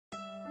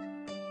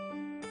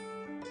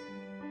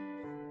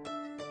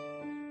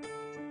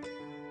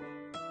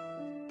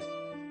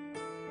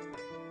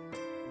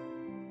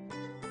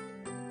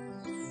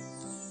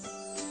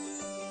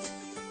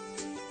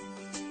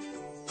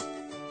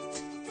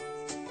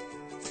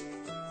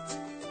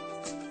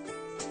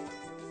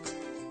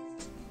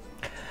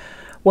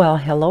Well,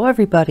 hello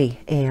everybody,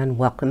 and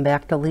welcome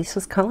back to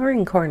Lisa's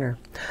Coloring Corner.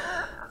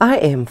 I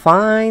am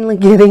finally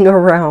getting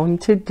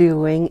around to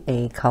doing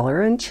a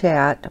color and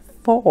chat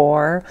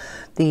for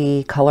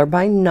the color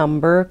by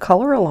number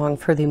color along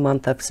for the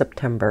month of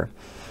September.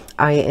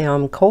 I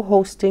am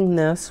co-hosting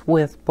this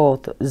with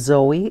both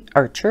Zoe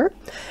Archer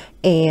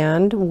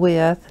and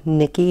with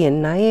Nikki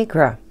in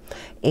Niagara.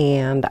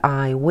 And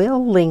I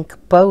will link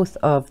both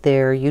of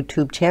their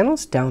YouTube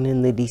channels down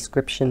in the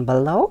description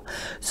below.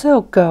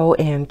 So go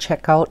and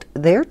check out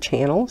their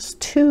channels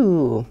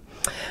too.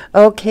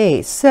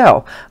 Okay,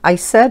 so I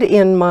said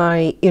in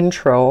my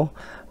intro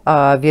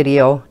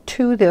video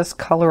to this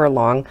color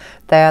along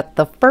that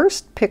the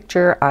first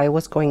picture I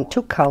was going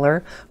to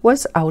color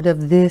was out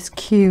of this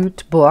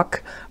cute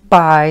book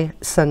by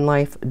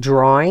Sunlife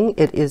Drawing.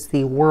 It is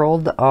The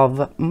World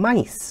of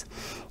Mice.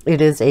 It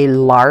is a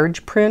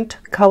large print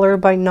color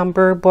by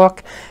number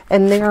book,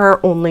 and there are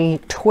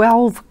only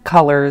 12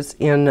 colors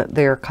in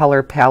their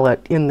color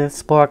palette in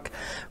this book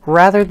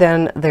rather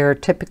than their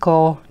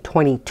typical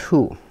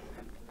 22.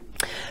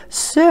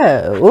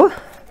 So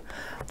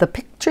the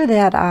picture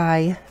that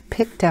I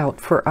picked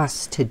out for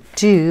us to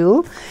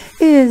do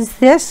is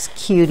this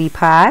cutie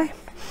pie.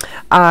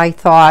 I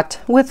thought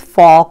with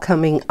fall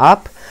coming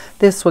up,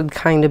 this would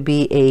kind of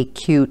be a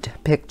cute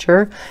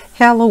picture.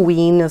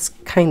 Halloween is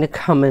kind of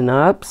coming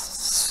up,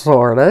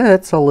 sort of.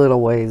 It's a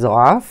little ways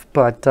off,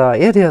 but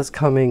it is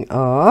coming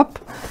up.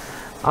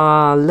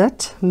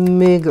 Let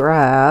me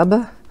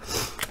grab,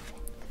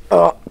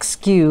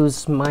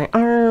 excuse my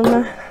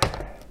arm.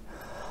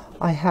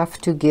 I have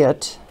to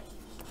get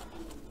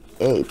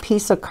a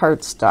piece of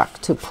cardstock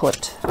to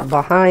put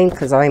behind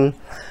because I'm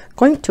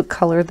going to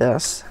color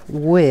this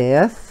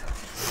with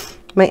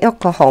my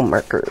alcohol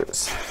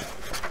markers.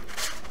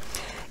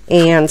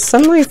 And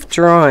Sunlife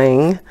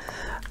Drawing,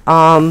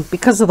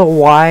 because of the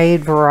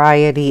wide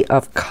variety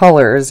of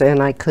colors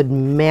and I could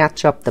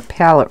match up the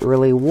palette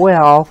really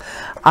well,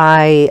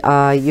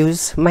 I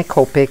use my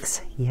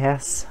Copics,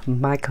 yes,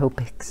 my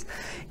Copics,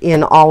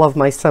 in all of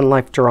my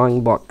Sunlife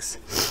Drawing books.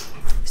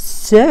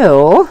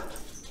 So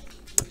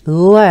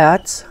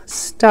let's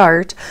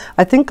start.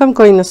 I think I'm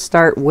going to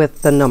start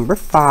with the number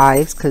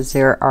 5s because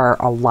there are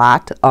a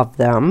lot of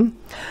them.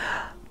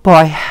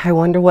 Boy, I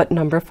wonder what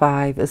number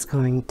 5 is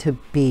going to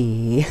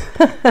be.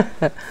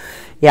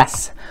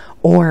 Yes,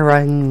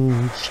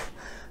 orange.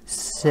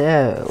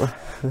 So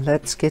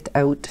let's get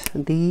out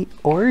the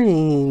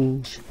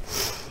orange.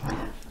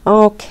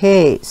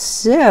 Okay,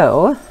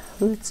 so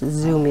let's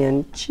zoom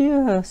in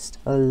just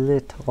a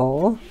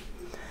little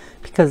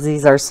because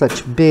these are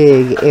such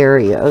big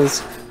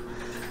areas.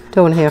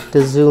 Don't have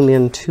to zoom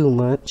in too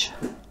much.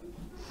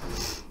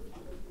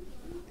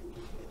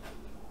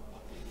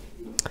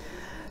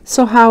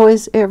 So how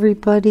is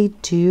everybody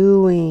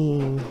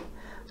doing?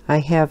 I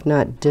have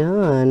not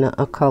done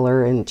a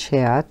color and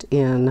chat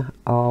in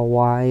a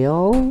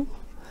while.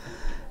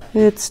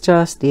 It's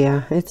just,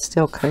 yeah, it's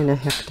still kind of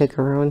hectic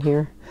around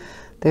here.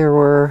 There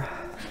were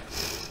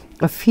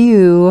a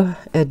few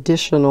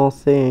additional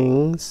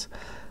things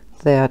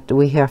that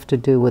we have to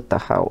do with the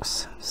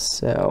house.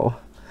 So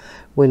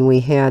when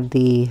we had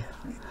the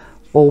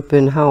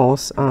open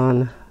house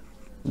on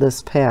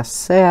this past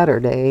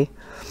Saturday,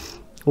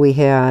 we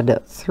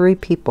had 3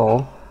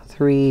 people,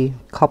 3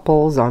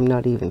 couples, I'm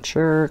not even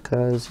sure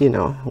because, you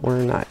know,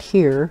 we're not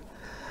here,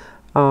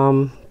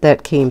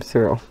 that came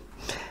through.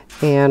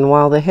 And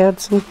while they had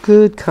some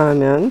good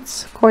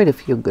comments, quite a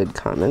few good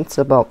comments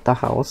about the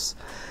house,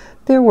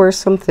 there were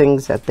some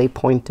things that they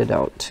pointed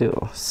out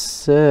too.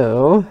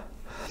 So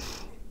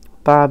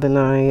Bob and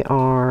I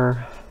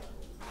are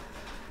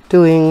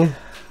doing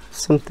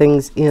some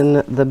things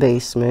in the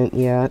basement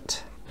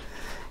yet,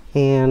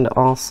 and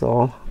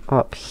also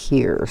up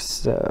here,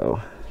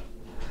 so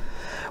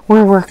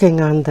we're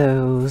working on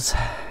those.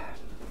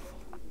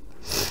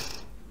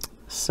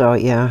 So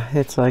yeah,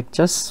 it's like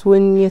just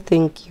when you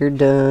think you're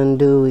done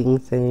doing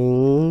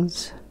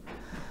things,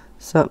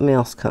 something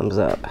else comes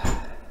up.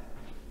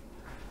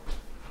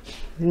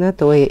 Isn't that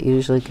the way it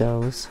usually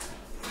goes?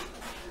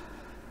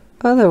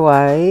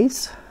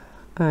 Otherwise,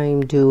 I'm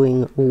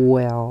doing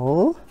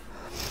well.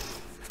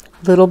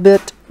 A little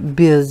bit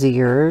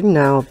busier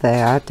now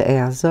that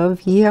as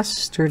of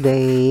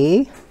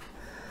yesterday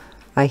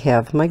I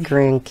have my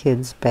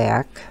grandkids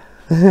back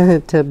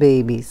to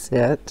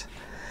babysit,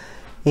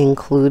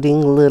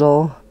 including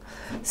little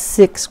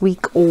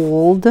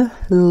 6-week-old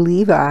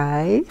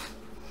Levi.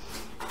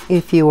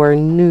 If you are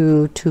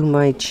new to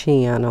my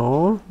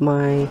channel,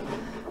 my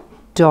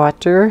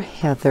daughter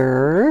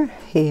Heather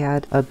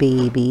had a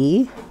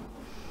baby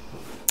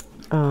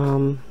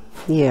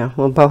yeah,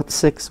 about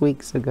 6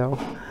 weeks ago.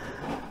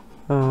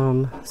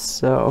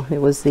 So it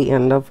was the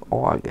end of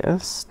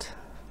August,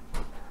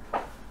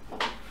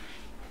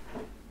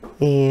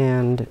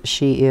 and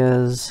she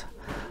is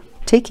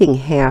taking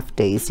half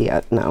days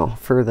yet now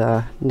for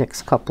the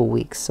next couple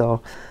weeks.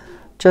 So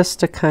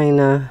just to kind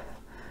of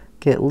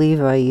get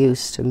Levi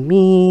used to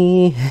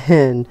me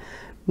and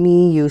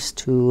me used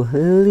to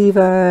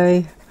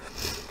Levi.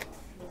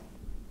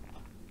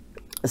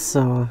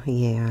 So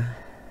yeah,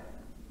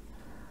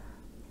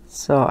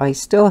 so I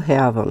still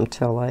have them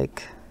till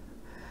like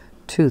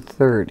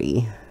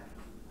 2:30,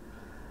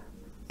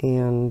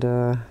 and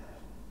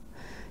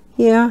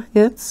yeah,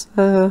 it's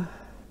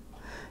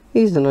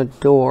he's an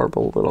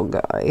adorable little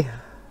guy,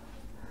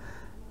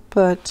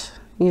 but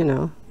you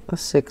know, a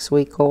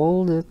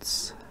 6-week-old,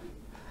 it's,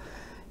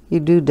 you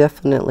do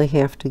definitely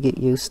have to get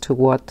used to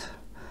what,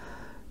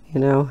 you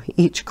know,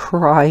 each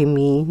cry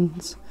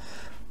means.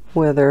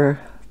 Whether,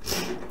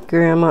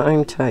 Grandma,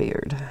 I'm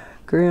tired.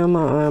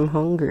 Grandma, I'm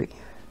hungry.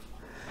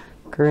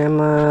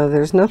 Grandma,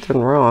 there's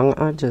nothing wrong.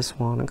 I just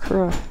want to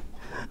cry.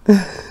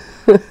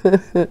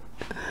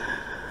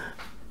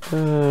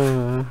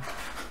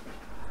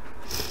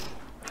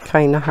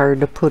 Kind of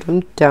hard to put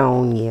him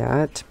down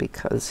yet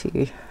because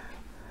he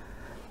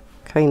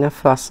kind of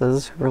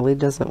fusses, really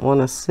doesn't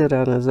want to sit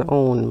on his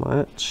own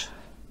much.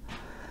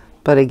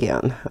 But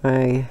again,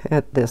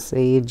 at this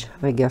age,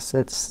 I guess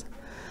it's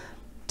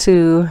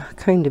to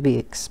kind of be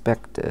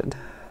expected.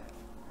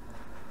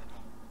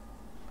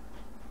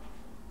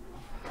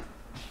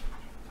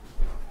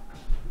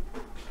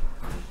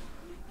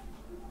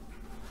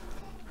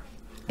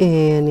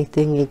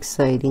 Anything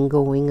exciting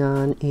going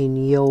on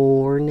in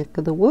your neck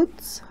of the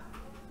woods?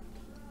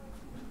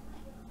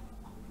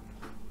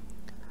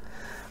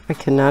 I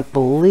cannot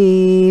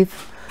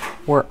believe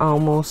we're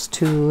almost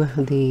to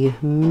the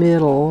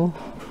middle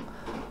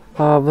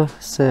of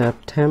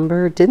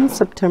September. Didn't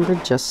September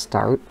just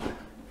start?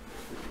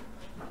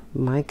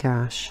 My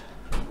gosh.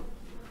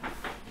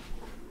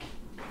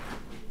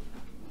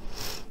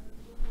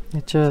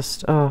 It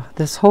just, oh,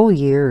 this whole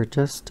year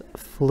just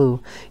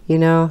flew. You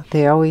know,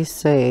 they always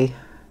say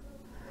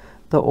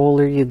the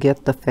older you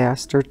get, the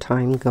faster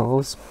time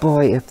goes.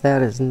 Boy, if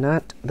that is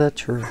not the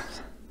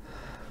truth.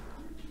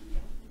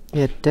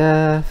 It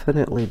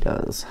definitely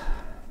does.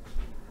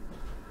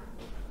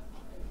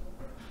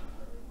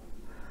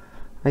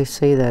 I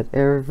say that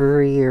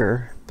every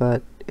year,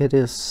 but it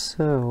is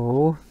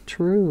so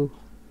true.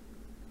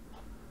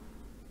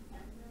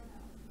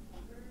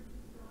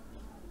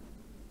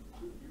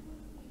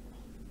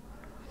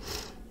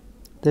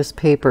 This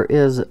paper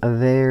is a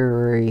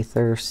very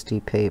thirsty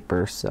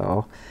paper,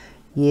 so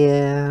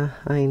yeah,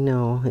 I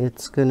know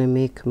it's gonna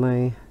make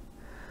my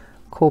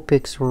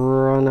Copics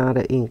run out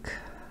of ink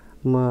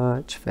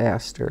much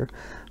faster.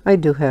 I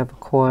do have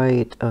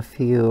quite a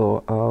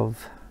few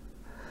of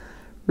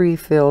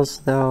refills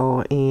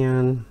though,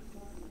 and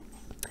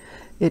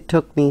it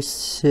took me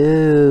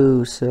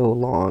so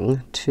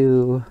long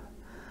to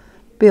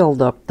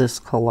build up this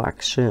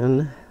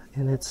collection,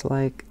 and it's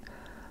like,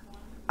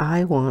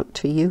 I want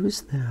to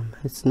use them.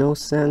 It's no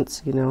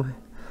sense, you know,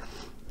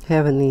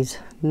 having these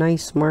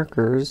nice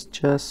markers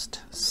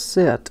just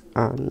sit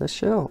on the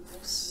shelf.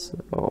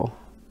 So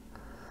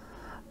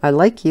I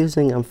like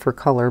using them for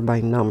color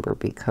by number,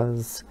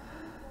 because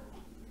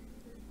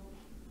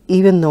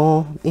even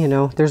though, you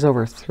know, there's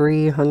over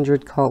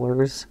 300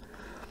 colors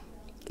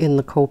in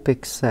the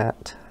Copic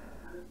set,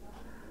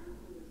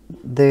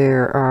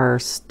 there are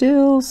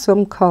still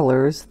some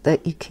colors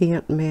that you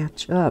can't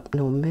match up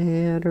no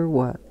matter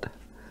what.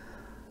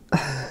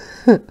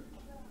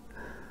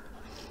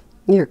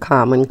 Your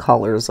common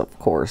colors, of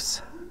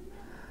course,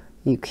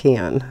 you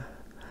can,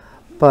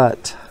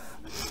 but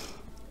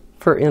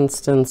for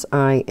instance,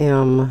 I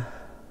am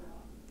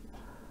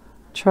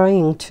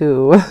trying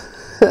to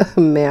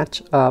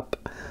match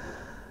up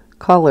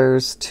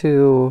colors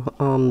to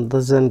the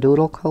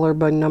Zendoodle color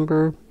by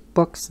number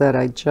books that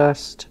I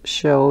just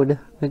showed.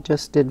 I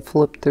just did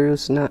flip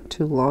throughs not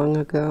too long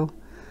ago,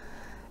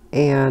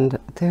 and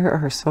there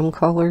are some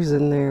colors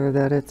in there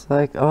that it's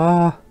like,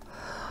 oh,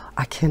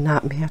 I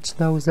cannot match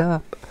those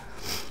up.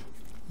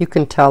 You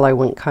can tell I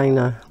went kind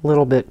of a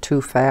little bit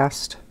too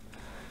fast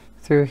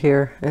through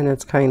here, and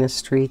it's kind of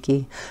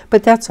streaky,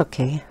 but that's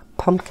okay.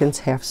 Pumpkins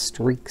have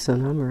streaks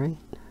in them, right?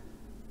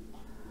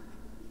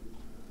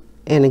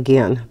 And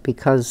again,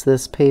 because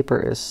this paper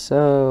is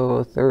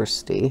so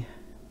thirsty,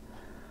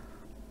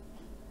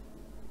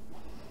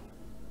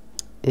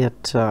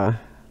 it's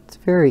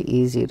very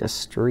easy to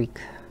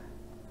streak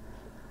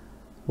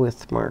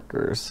with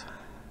markers.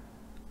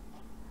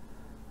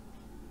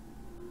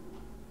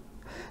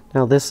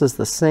 Now this is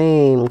the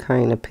same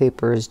kind of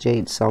paper as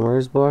Jade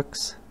Summers'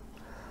 books,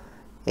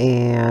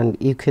 and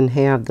you can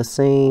have the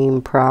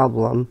same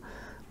problem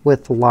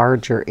with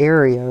larger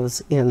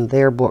areas in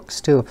their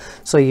books too.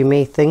 So you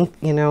may think,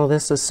 you know,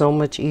 this is so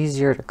much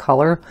easier to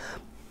color,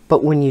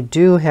 but when you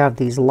do have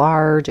these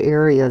large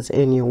areas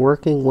and you're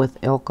working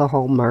with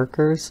alcohol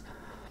markers,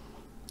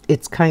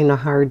 it's kind of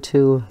hard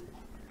to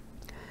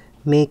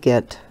make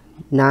it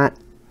not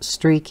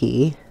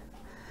streaky,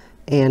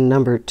 and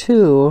number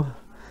two,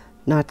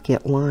 not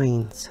get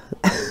lines.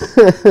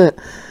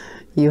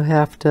 You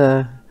have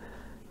to,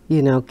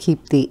 you know,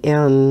 keep the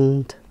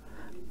end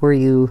where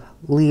you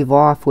leave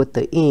off with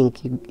the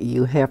ink,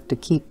 you have to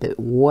keep it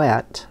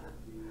wet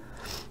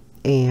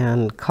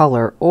and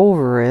color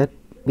over it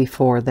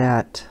before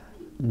that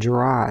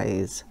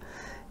dries.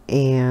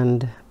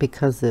 And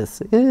because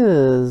this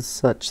is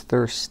such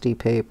thirsty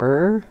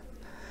paper,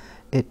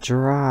 it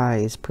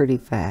dries pretty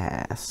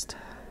fast.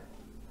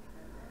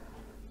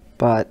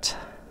 But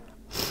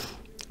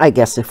I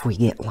guess if we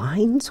get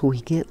lines,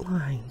 we get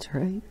lines,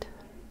 right?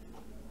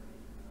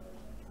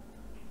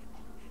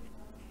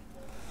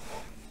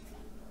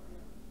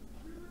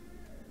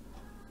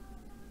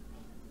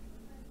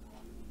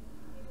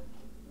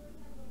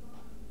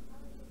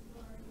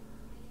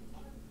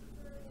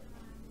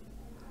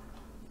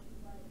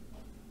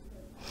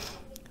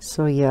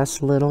 So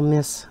yes, little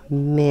Miss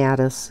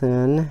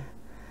Madison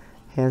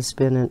has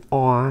been an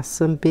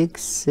awesome big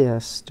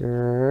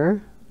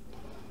sister.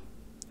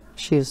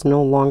 She is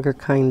no longer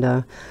kind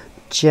of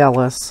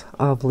jealous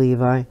of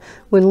Levi.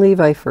 When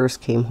Levi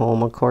first came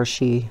home, of course,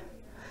 she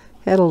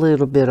had a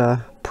little bit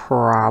of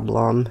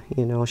problem.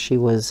 You know, she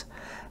was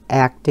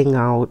acting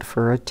out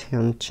for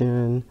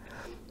attention.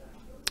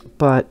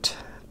 But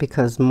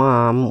because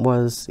Mom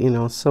was, you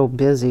know, so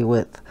busy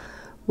with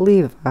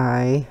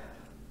Levi,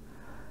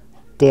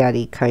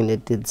 Daddy kind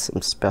of did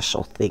some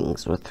special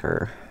things with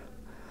her.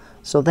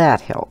 So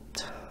that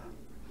helped.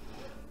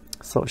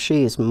 So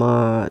she's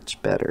much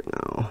better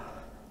now.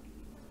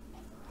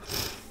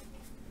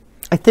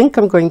 I think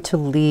I'm going to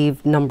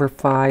leave number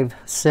 5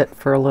 sit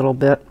for a little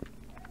bit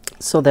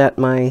so that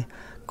my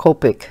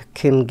Copic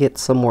can get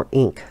some more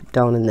ink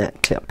down in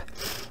that tip.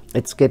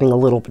 It's getting a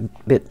little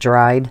bit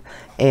dried,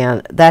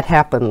 and that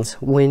happens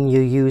when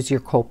you use your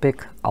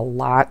Copic a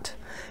lot.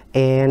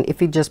 And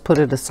if you just put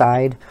it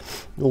aside,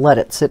 let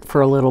it sit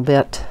for a little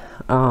bit,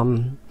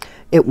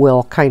 it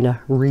will kind of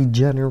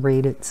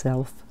regenerate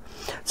itself.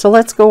 So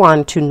let's go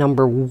on to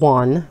number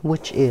 1,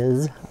 which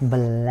is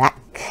black.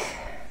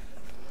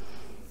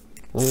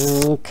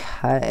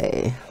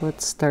 Okay,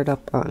 let's start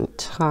up on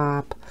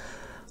top.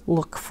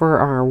 Look for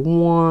our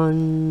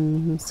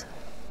 1s.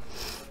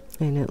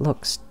 And it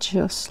looks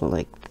just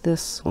like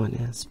this one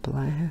is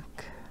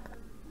black.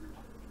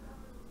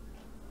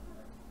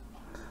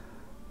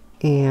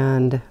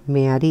 And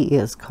Maddie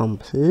is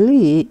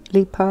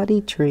completely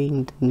potty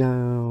trained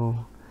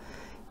now.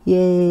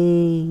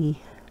 Yay!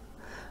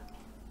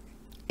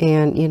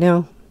 And you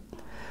know,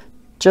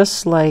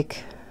 just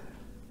like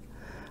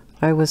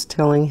I was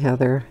telling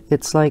Heather,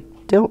 it's like,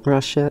 don't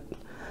rush it.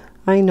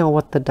 I know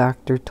what the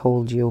doctor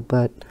told you,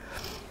 but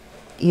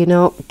you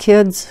know,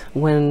 kids,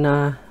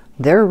 when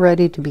they're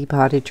ready to be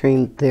potty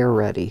trained, they're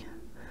ready.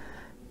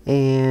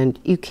 And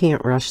you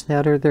can't rush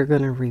that or they're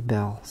going to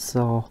rebel.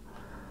 So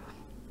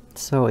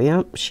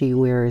yep, she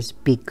wears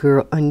big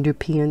girl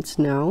underpants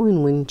now,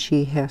 and when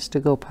she has to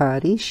go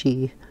potty,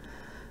 she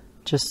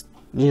just,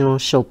 you know,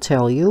 she'll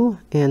tell you,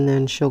 and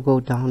then she'll go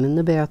down in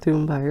the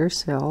bathroom by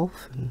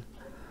herself.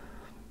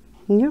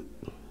 And yep,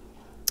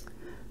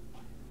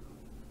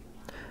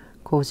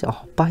 goes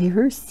all by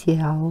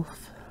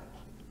herself.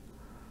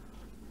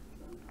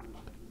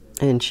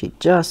 And she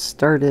just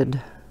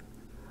started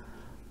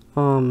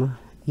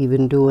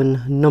even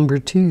doing number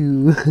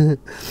 2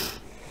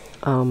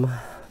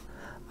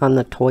 on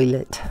the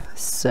toilet.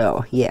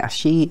 So yeah,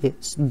 she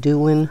is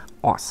doing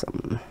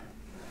awesome.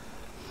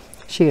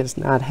 She has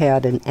not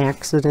had an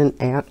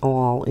accident at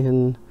all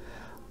in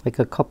like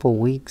a couple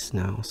weeks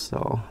now,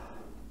 so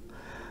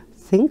I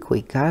think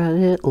we got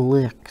it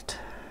licked.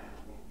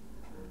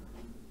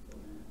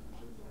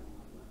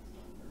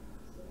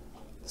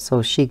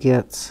 So she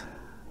gets,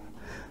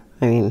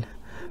 I mean,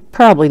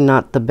 probably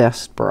not the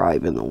best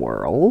bribe in the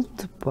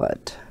world,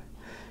 but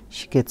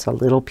she gets a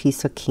little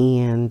piece of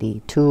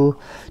candy, two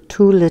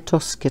little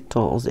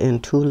Skittles,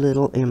 and 2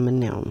 little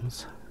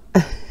M&Ms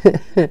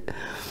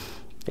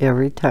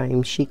every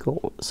time she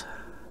goes.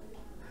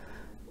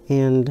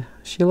 And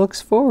she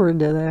looks forward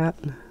to that.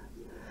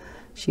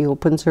 She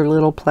opens her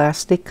little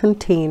plastic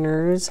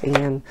containers,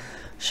 and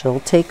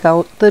she'll take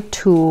out the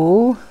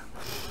 2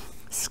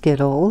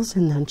 Skittles,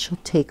 and then she'll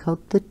take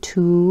out the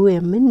 2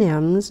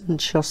 M&Ms,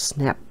 and she'll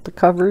snap the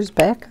covers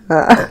back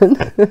on.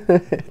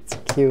 It's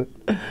cute.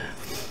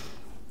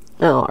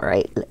 All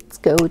right, let's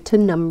go to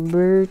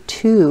number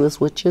 2,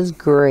 which is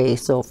gray.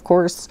 So of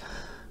course,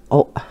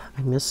 oh,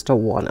 I missed a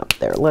 1 up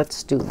there.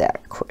 Let's do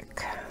that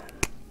quick.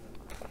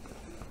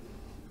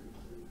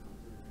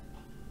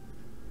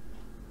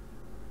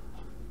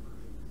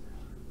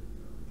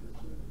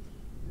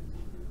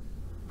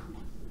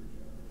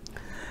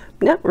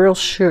 Not real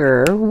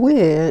sure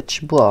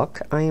which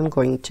book I am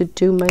going to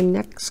do my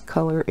next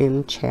color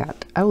in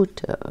chat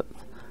out of.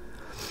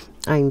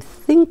 I'm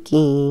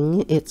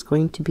thinking it's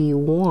going to be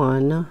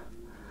one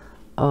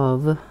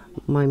of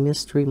my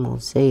mystery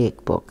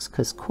mosaic books,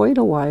 because quite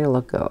a while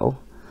ago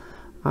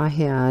I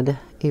had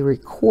a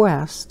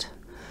request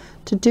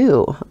to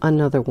do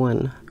another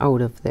one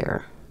out of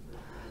there.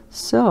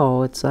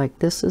 So it's like,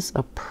 this is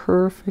a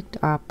perfect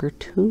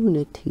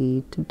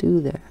opportunity to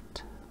do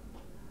that.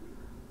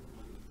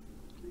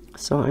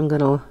 So I'm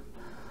going to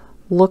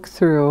look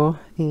through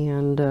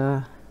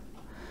and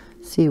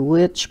see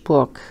which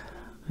book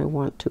I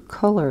want to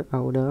color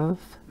out of.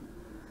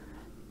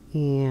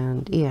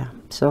 And yeah,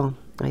 so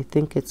I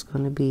think it's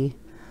going to be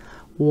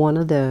one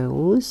of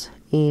those,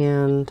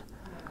 and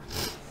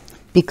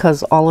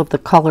because all of the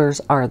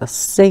colors are the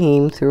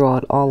same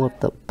throughout all of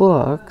the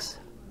books,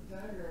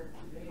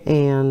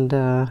 and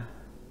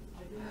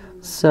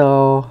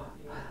so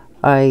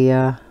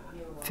I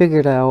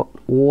figured out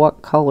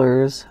what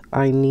colors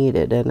I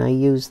needed, and I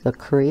used the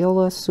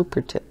Crayola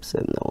Super Tips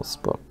in those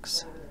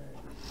books.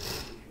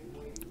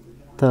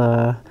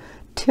 The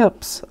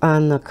tips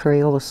on the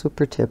Crayola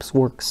Super Tips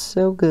work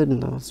so good in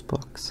those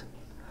books.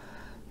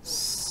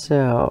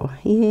 So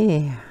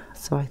yeah,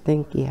 so I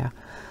think, yeah.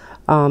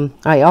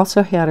 I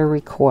also had a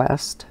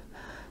request,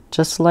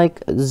 just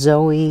like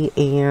Zoe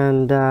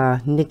and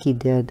Nikki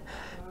did,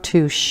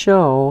 to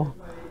show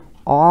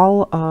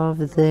all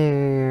of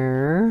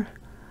their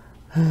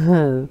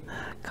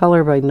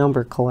color by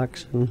number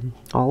collection,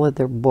 all of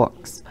their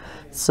books.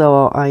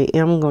 So I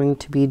am going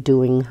to be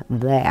doing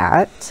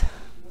that,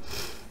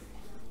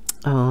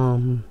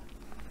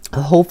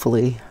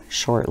 hopefully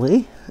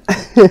shortly.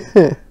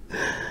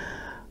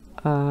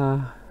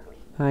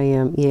 I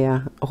am,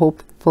 yeah,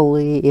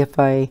 hopefully, if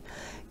I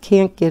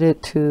can't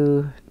get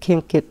to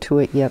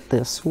it yet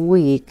this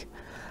week,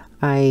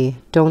 I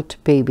don't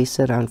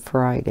babysit on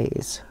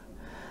Fridays.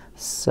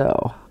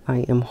 So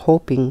I am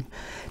hoping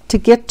to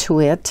get to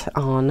it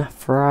on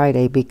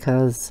Friday,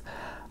 because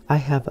I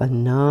have a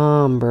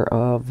number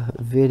of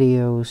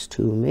videos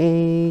to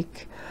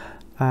make.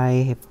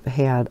 I have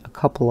had a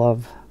couple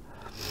of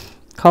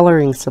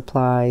coloring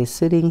supplies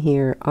sitting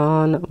here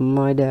on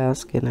my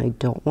desk, and I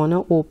don't want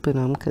to open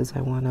them because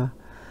I want to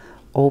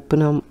open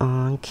them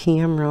on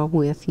camera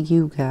with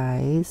you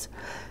guys,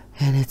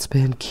 and it's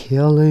been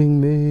killing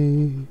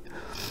me.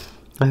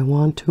 I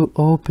want to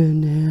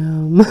open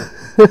them.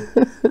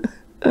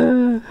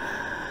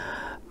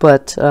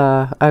 But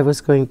I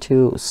was going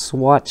to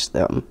swatch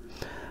them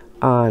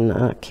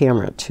on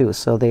camera too,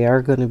 so they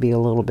are going to be a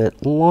little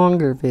bit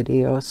longer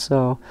videos.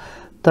 So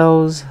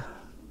those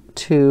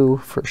two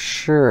for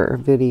sure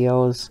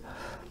videos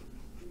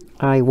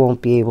I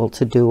won't be able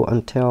to do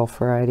until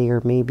Friday, or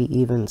maybe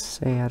even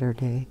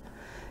Saturday.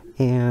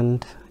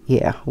 And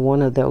yeah,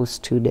 one of those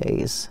 2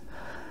 days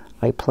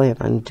I plan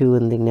on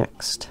doing the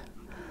next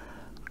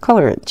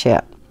color and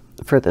chat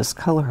for this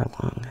color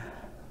along.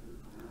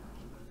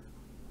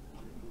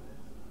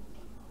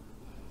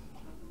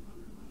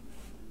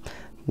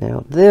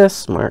 Now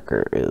this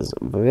marker is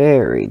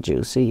very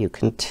juicy. You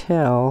can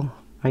tell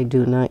I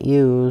do not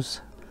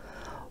use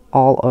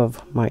all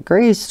of my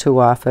grays too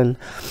often.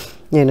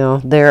 You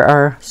know, there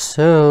are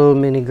so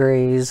many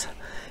grays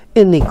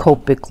in the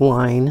Copic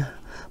line,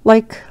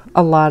 like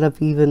a lot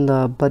of even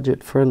the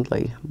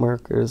budget-friendly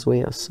markers. We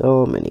have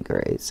so many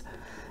grays,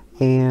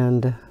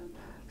 and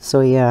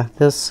so yeah,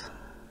 this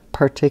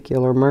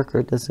particular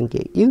marker doesn't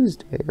get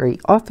used very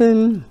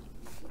often.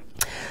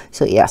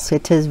 So yes,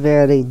 it is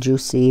very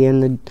juicy,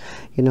 and the,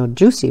 you know,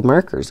 juicy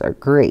markers are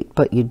great,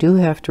 but you do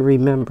have to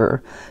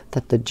remember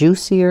that the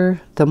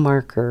juicier the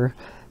marker,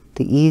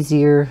 the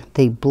easier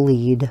they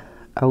bleed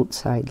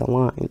outside the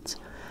lines.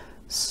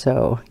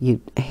 So you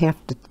have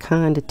to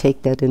kind of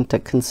take that into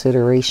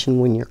consideration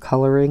when you're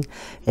coloring,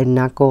 and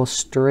not go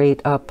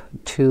straight up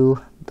to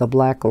the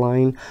black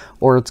line,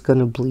 or it's going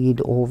to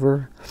bleed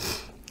over.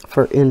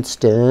 For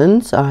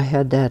instance, I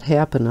had that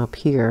happen up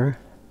here.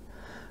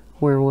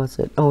 Where was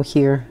it? Oh,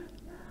 here.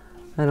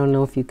 I don't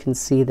know if you can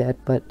see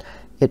that, but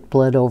it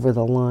bled over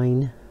the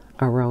line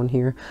around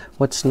here.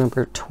 What's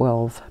number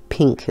 12?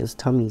 Pink. His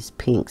tummy's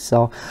pink.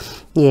 So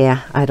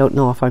yeah, I don't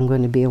know if I'm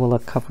going to be able to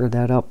cover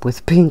that up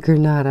with pink or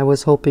not. I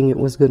was hoping it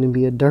was going to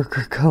be a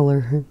darker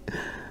color,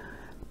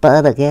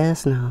 but I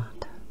guess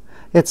not.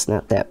 It's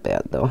not that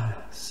bad though.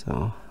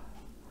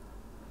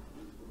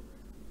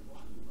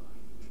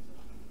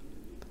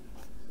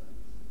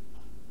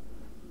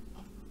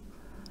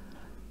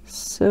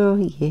 So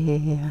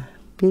yeah,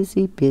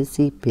 busy,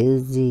 busy,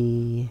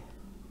 busy.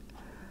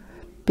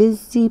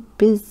 Busy,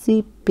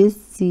 busy,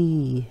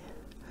 busy.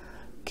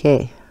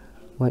 Okay,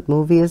 what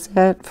movie is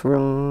that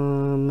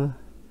from?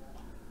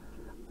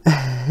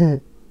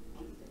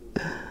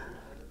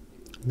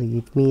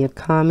 Leave me a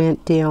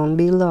comment down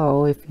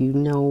below if you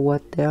know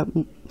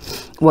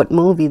what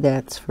movie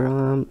that's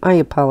from. I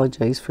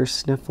apologize for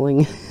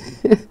sniffling.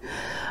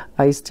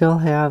 I still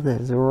have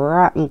this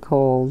rotten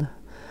cold,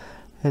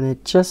 and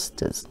it just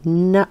does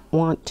not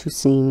want to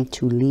seem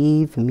to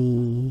leave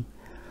me.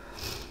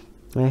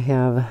 I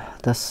have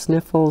the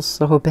sniffles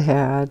so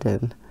bad,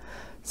 and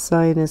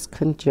sinus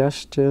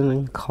congestion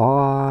and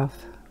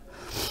cough,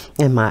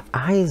 and my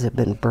eyes have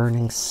been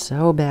burning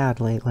so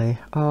bad lately.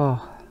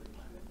 Oh,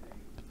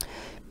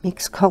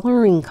 makes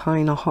coloring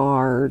kind of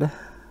hard.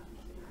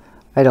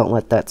 I don't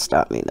let that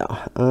stop me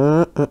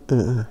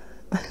though.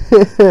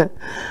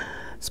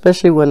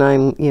 Especially when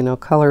I'm, you know,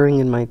 coloring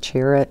in my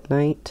chair at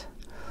night.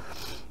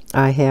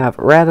 I have,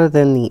 rather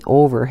than the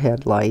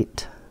overhead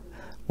light,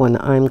 when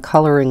I'm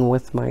coloring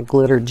with my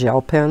glitter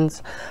gel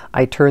pens,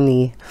 I turn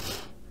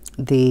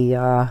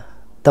the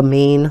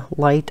main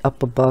light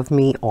up above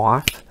me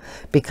off,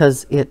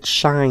 because it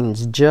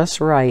shines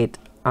just right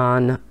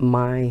on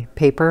my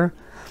paper,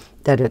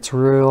 that it's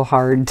real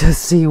hard to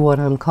see what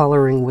I'm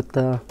coloring with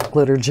the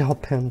glitter gel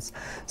pens.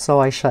 So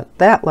I shut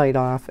that light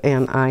off,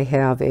 and I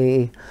have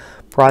a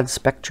broad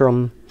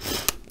spectrum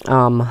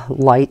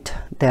light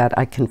that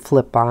I can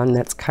flip on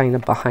that's kind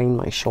of behind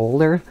my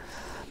shoulder,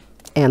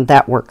 and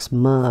that works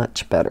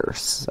much better.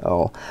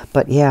 So,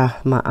 but yeah,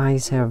 my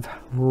eyes have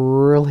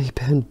really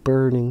been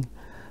burning,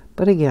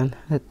 but again,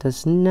 it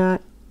does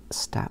not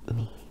stop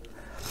me.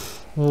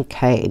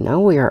 Okay, now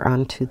we are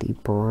on to the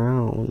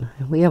brown.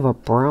 We have a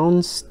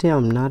brown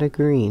stem, not a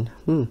green.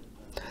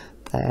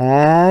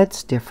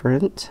 That's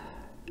different.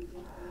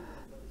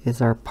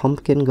 Is our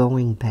pumpkin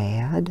going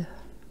bad?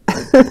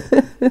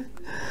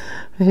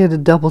 I had to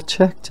double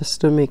check just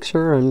to make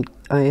sure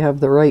I have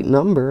the right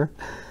number,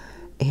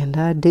 and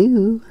I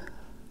do.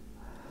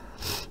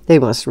 They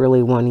must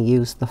really want to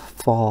use the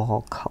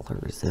fall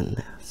colors in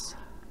this.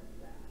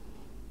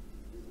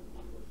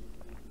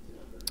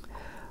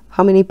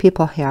 How many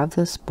people have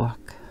this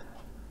book?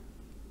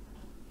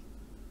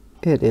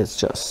 It is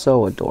just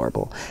so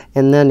adorable.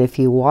 And then if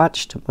you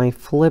watched my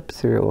flip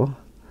through,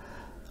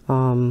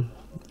 you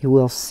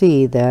will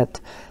see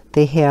that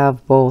they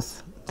have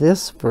both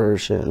this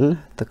version,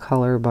 the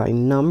color by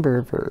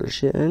number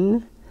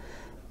version,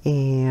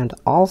 and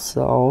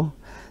also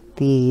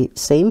the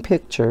same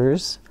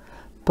pictures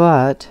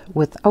but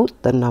without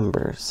the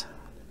numbers.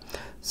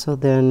 So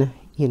then,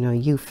 you know,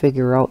 you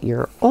figure out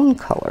your own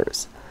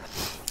colors.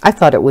 I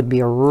thought it would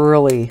be a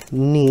really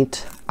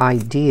neat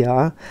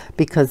idea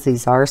because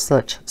these are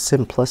such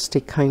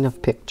simplistic kind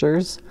of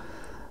pictures.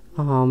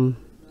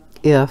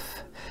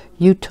 If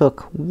you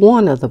took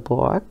one of the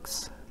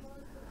books,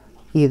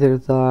 either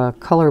the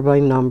color by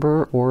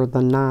number or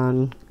the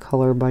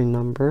non-color by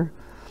number,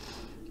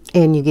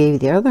 and you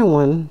gave the other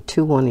one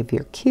to one of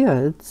your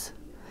kids,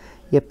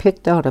 you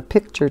picked out a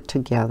picture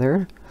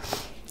together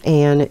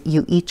and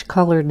you each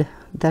colored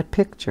that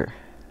picture.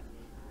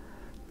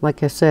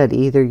 Like I said,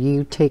 either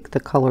you take the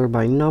color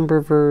by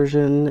number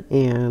version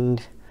and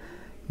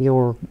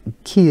your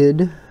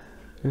kid,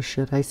 or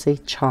should I say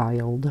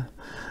child,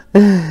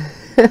 I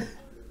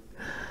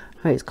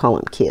always call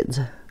them kids,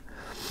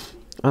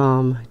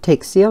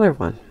 takes the other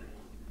one.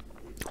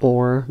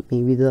 Or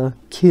maybe the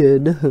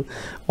kid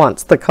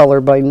wants the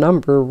color by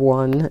number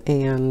one,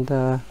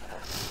 and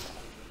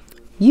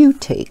you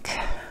take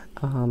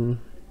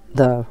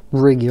the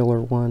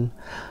regular one.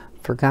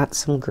 Forgot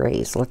some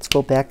grays. Let's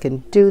go back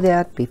and do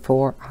that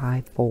before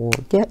I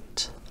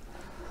forget.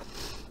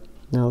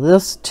 Now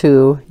this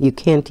 2 you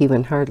can't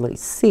even hardly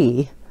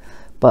see,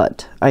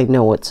 but I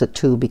know it's a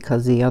 2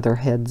 because the other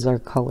heads are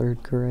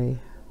colored gray.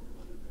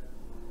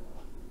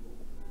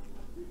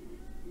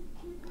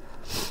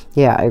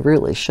 Yeah, I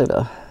really should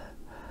have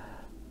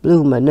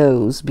blew my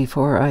nose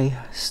before I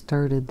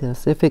started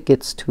this. If it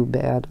gets too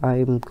bad,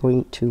 I'm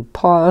going to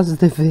pause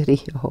the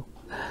video.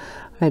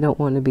 I don't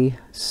want to be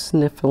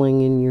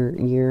sniffling in your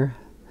ear.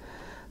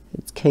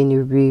 It's kind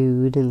of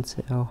rude, and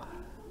so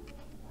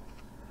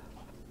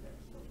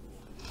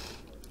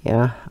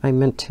yeah, I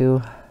meant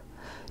to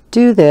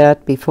do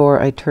that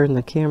before I turned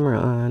the camera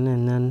on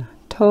and then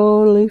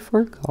totally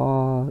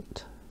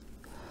forgot.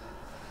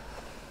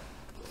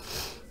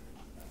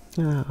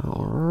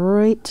 All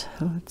right,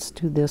 let's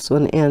do this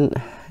one, and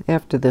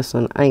after this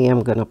one I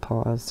am gonna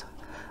pause.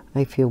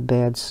 I feel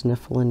bad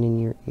sniffling in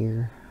your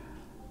ear.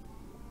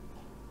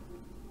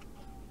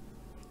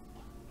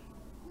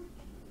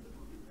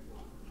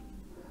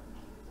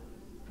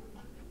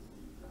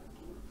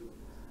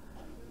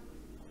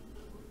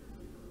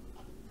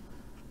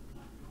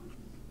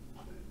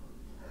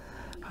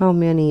 How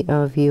many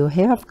of you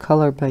have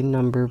color by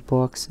number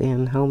books,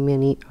 and how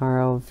many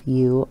of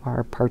you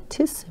are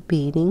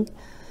participating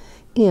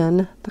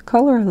in the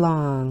color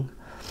along?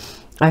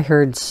 I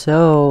heard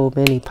so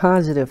many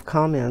positive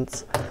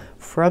comments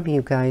from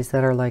you guys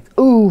that are like,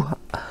 "Ooh,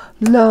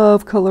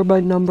 love color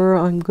by number.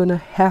 I'm gonna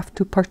have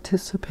to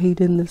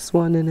participate in this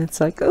one." And it's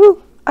like,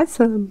 "Oh,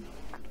 awesome.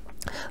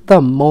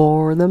 The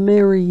more the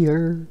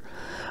merrier."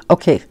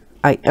 Okay,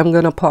 I am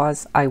gonna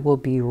pause. I will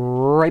be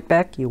right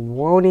back. You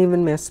won't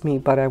even miss me,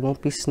 but I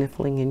won't be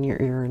sniffling in your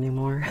ear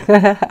anymore.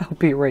 I'll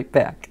be right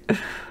back.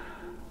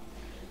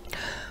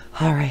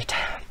 All right.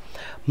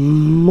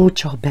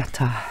 Mucho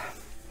better.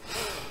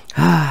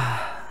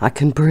 I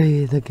can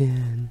breathe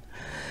again.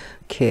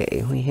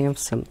 Okay, we have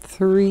some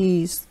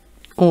 3s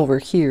over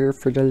here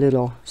for the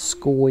little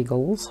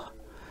squiggles.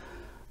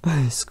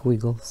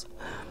 Squiggles.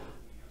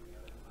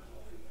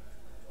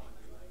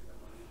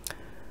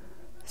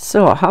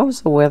 So,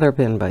 how's the weather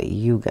been by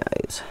you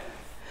guys?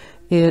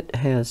 It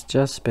has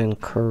just been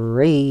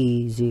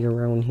crazy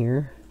around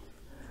here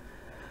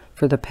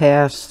for the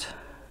past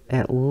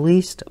at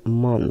least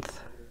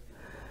month,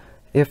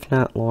 if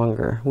not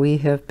longer. We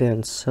have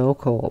been so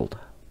cold,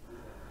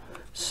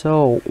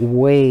 so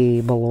way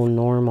below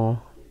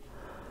normal.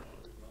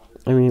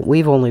 I mean,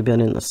 we've only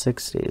been in the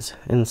 60s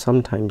and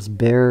sometimes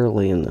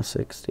barely in the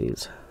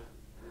 60s.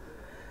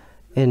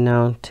 And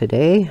now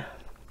today,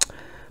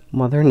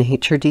 Mother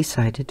Nature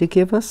decided to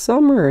give us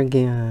summer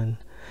again.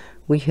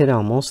 We hit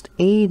almost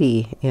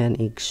 80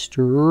 and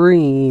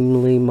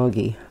extremely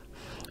muggy.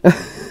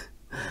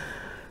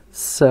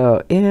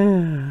 So,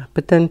 yeah.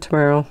 But then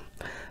tomorrow,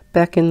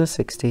 back in the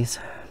 60s.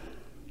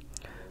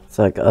 It's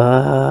like,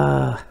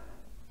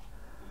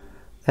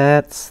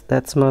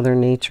 that's Mother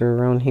Nature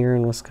around here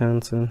in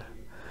Wisconsin.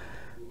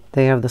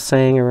 They have the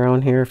saying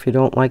around here, if you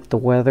don't like the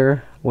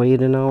weather,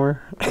 wait an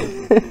hour.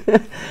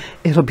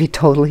 It'll be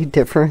totally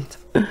different.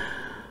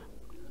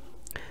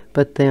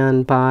 But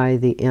then by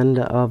the end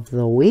of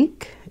the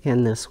week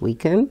and this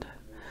weekend,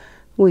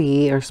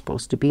 we are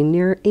supposed to be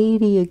near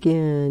 80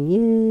 again.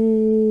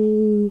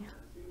 Yay!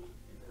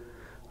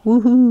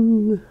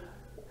 Woohoo!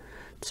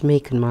 It's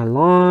making my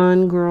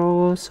lawn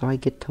grow, so I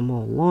get to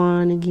mow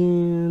lawn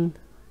again.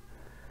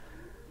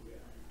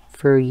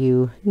 For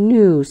you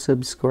new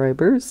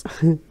subscribers,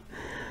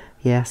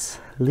 yes,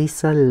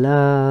 Lisa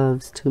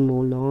loves to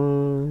mow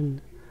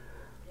lawn.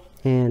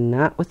 And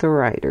not with a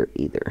rider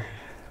either.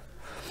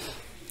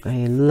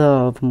 I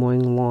love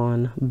mowing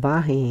lawn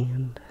by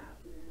hand.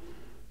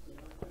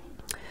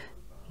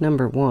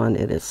 Number one,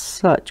 it is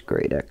such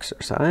great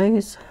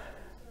exercise.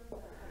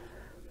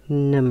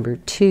 Number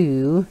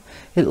two,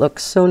 it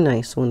looks so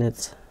nice when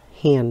it's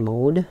hand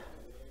mowed.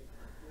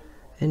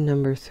 And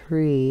number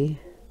three,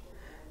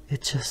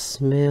 it just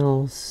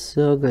smells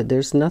so good.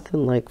 There's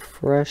nothing like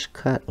fresh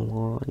cut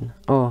lawn.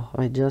 Oh,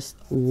 I just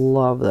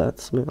love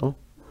that smell.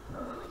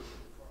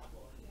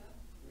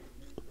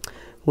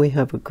 We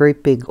have a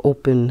great big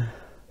open,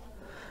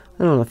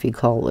 I don't know if you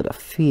call it a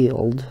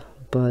field,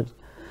 but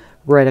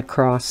right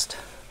across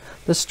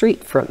the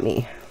street from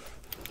me.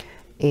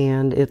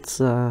 And it's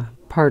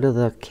part of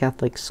the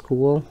Catholic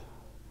school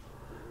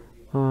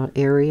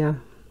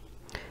area.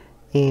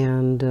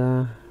 And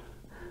I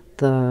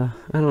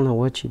don't know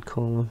what you'd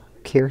call him,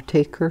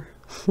 caretaker,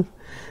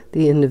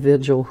 the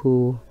individual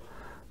who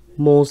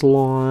mows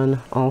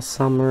lawn all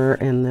summer,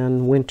 and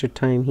then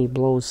wintertime he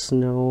blows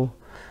snow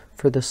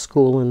for the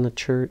school and the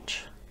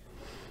church.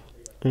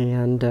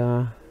 And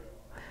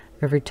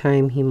every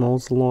time he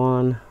mows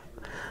lawn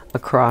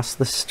across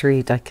the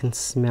street, I can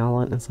smell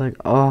it. It's like,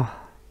 oh,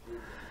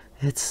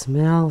 it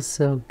smells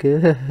so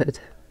good.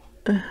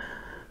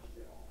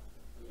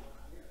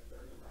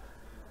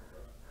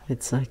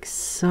 It's like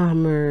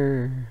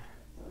summer.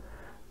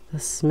 The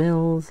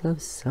smells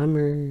of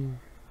summer.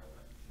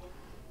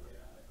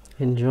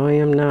 Enjoy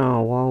them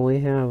now while we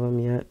have them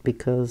yet,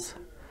 because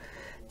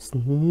it's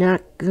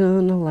not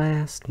gonna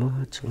last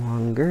much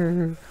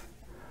longer.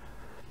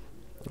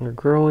 Our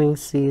growing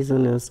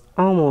season is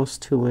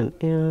almost to an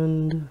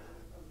end.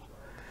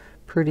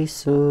 Pretty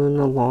soon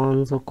the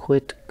lawns will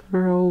quit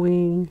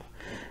growing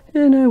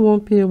and I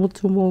won't be able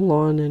to mow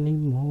lawn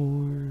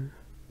anymore.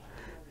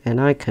 And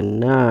I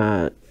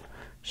cannot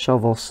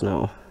shovel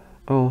snow.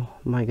 Oh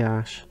my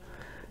gosh.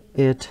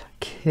 It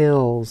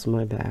kills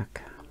my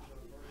back.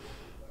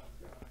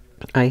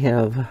 I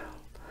have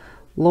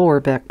lower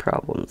back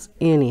problems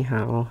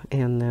anyhow,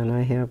 and then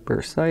I have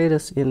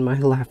bursitis in my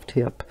left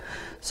hip.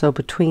 So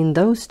between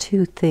those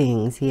two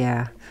things,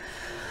 yeah,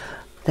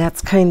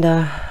 that's kind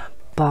of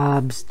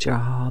Bob's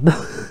job.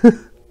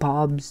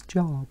 Bob's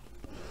job.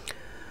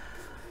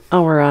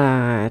 All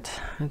right,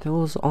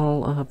 those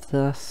all of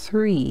the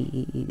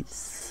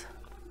threes.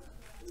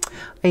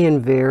 I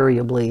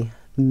invariably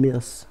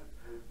miss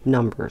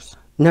numbers.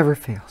 Never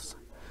fails.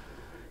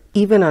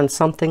 Even on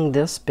something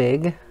this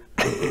big,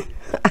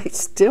 I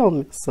still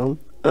miss them.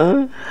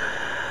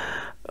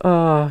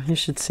 Oh, you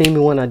should see me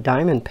when I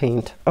diamond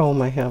paint. Oh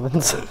my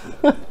heavens.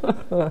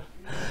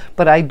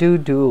 But I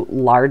do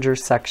larger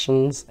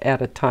sections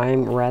at a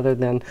time rather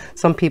than,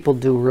 some people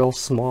do real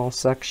small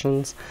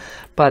sections.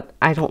 But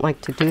I don't like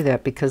to do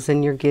that because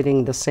then you're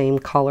getting the same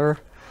color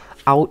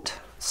out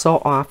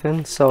so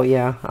often. So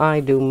yeah, I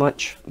do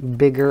much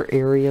bigger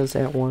areas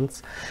at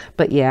once.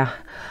 But yeah,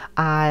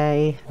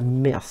 I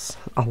miss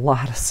a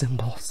lot of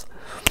symbols.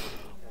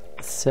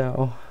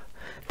 So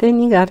then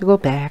you got to go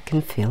back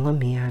and fill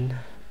them in.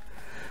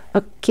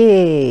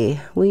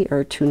 Okay, we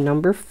are to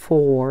number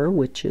 4,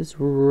 which is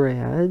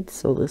red.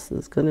 So this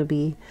is going to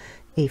be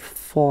a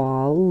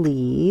fall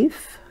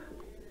leaf.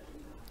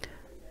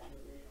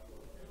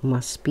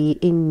 Must be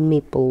a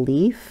maple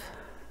leaf.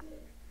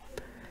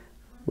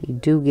 We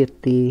do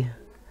get the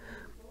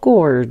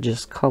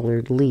gorgeous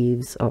colored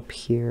leaves up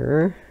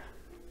here,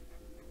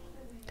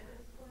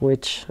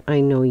 which I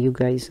know you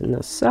guys in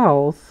the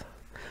south,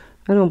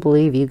 I don't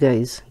believe you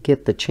guys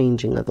get the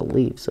changing of the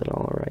leaves at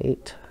all,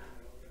 right?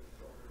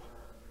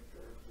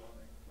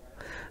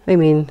 I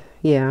mean,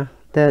 yeah,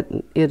 that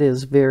it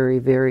is very,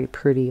 very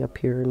pretty up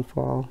here in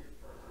fall.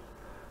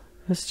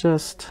 It's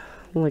just,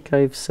 like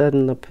I've said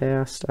in the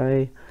past,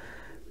 I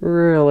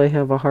really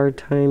have a hard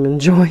time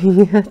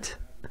enjoying it.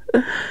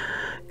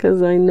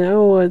 Because I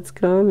know what's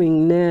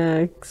coming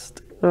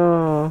next.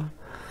 Oh,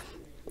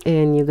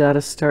 and you got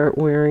to start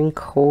wearing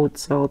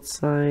coats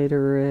outside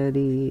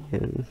already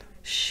and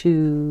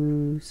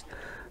shoes.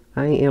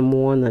 I am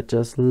one that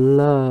just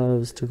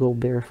loves to go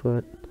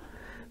barefoot.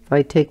 If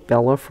I take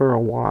Bella for a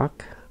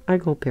walk, I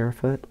go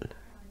barefoot.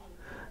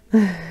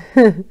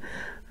 I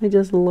I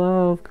just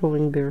love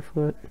going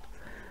barefoot.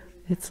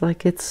 It's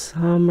like it's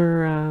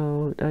summer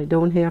out. I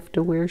don't have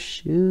to wear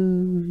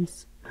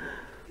shoes.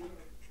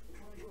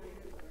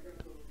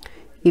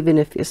 Even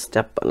if you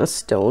step on a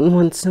stone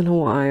once in a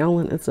while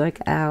and it's like,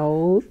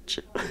 ouch.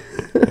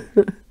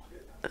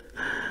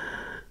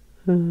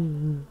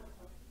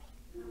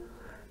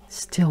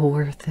 Still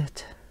worth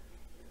it.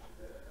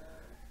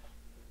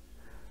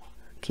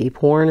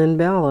 Keep warning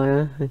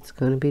Bella. It's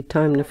going to be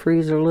time to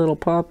freeze her little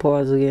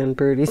pawpaws again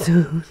pretty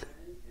soon.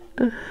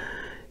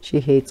 She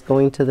hates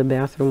going to the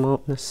bathroom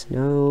out in the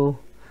snow,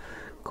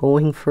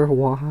 going for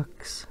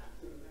walks,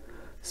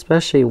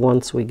 especially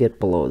once we get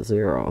below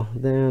 0.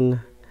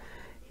 Then,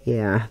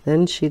 yeah,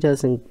 then she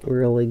doesn't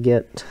really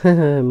get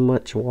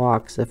much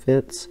walks. If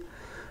it's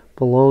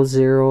below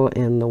 0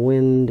 and the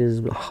wind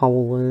is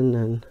howling,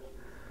 and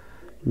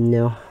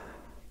no.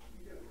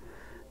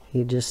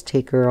 You just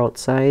take her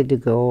outside to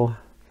go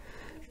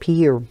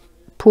pee or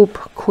poop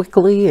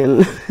quickly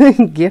and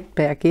get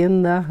back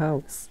in the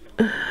house.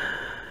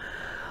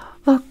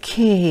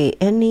 Okay,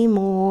 any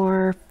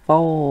more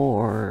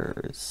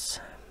 4s?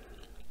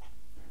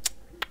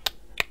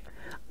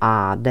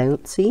 I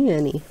don't see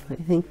any. I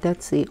think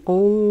that's the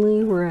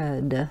only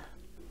red.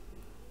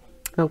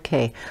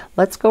 Okay,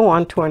 let's go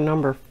on to our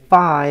number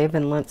 5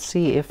 and let's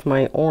see if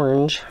my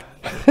orange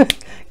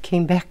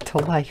came back to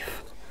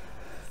life.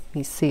 Let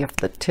me see if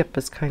the tip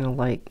is kind of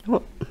like,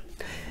 oh,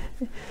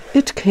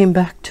 it came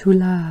back to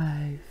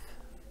life.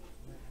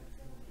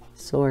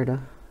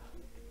 Sorta.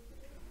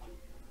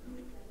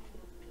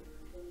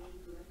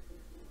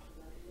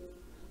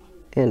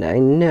 And I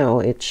know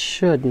it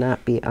should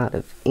not be out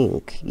of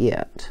ink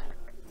yet,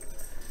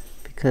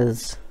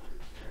 because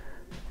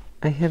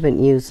I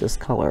haven't used this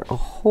color a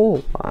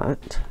whole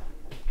lot,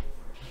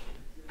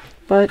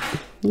 but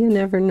you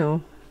never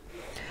know.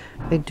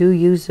 I do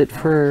use it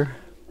for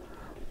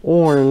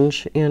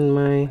orange in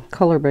my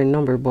color by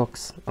number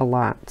books a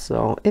lot,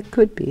 so it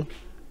could be.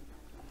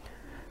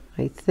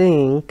 I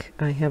think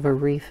I have a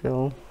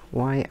refill,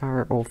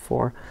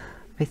 YR04.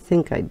 I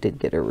think I did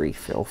get a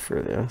refill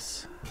for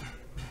this.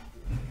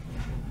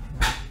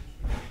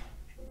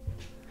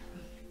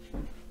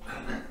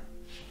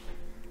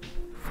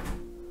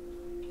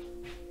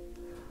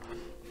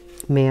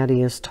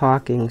 Maddie is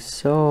talking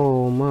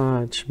so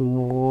much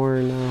more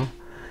now.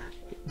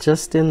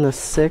 Just in the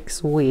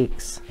 6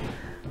 weeks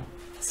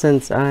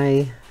since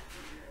I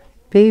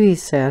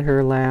babysat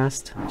her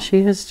last,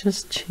 she has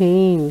just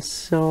changed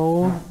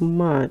so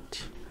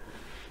much.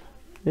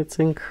 It's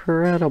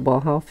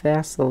incredible how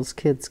fast those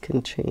kids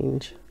can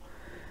change.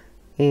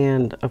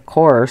 And of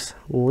course,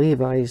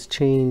 Levi's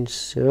changed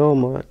so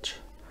much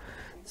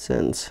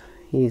since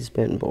he's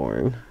been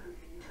born.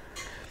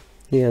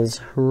 He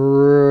has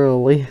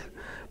really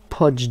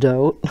pudged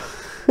out.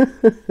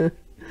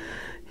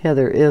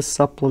 Heather is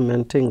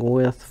supplementing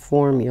with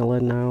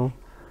formula now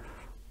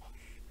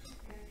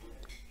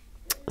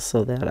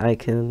so that I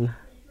can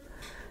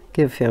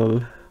give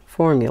him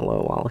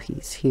formula while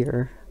he's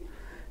here.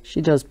 She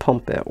does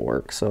pump at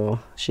work, so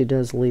she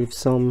does leave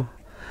some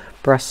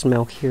breast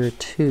milk here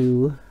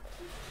too,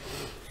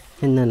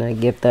 and then I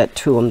give that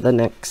to him the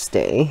next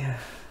day.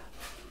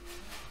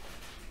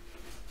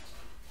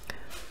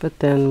 But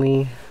then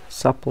we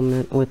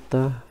supplement with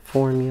the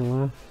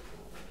formula.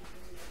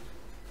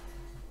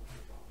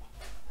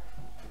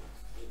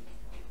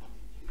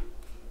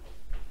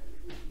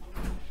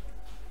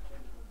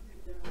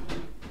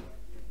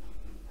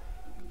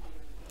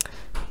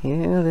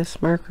 Yeah,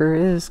 this marker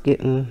is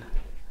getting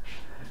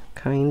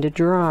kind of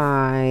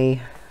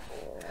dry.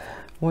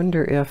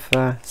 Wonder if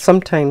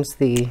sometimes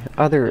the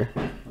other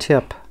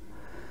tip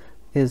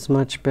is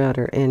much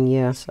better. And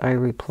yes, I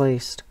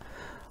replaced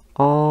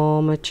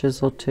all my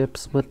chisel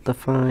tips with the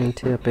fine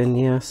tip, and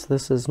yes,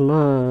 this is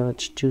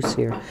much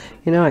juicier.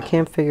 You know, I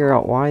can't figure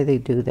out why they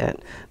do that.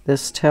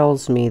 This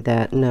tells me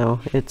that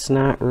no, it's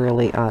not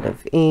really out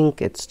of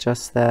ink, it's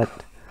just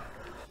that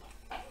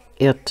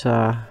it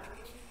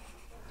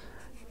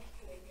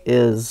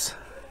is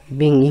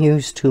being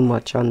used too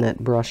much on that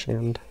brush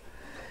end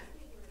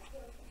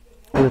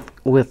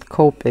with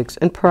Copics,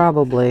 and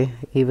probably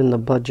even the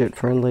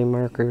budget-friendly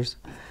markers.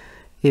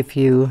 If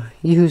you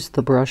use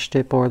the brush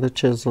tip or the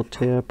chisel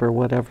tip or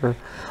whatever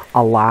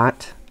a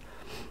lot,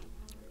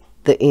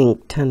 the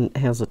ink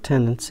has a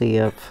tendency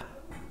of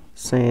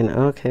saying,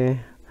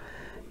 okay,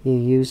 you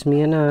use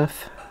me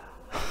enough.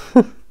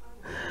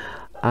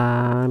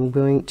 I'm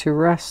going to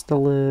rest a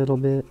little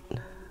bit.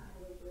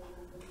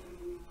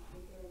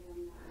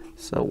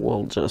 So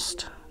we'll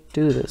just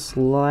do this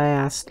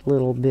last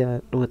little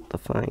bit with the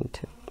fine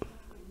tip.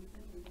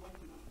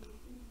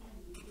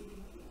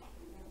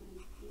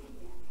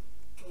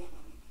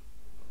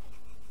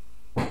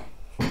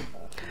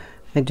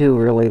 I do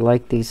really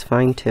like these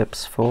fine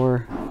tips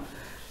for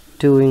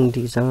doing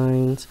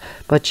designs,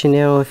 but you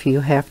know, if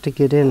you have to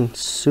get in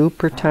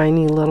super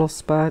tiny little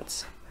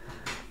spots,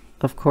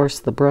 of course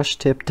the brush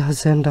tip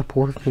does end up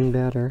working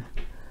better.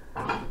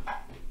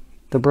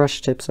 The brush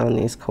tips on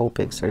these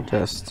Copics are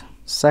just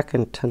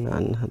second to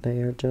none.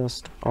 They are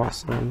just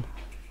awesome.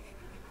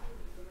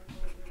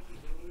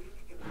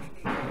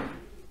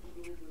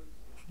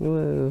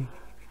 Whoa.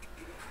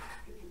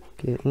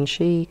 Getting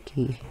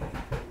shaky.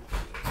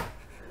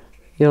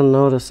 You'll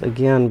notice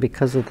again,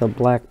 because of the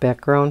black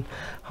background,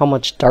 how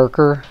much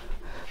darker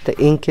the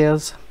ink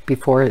is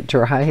before it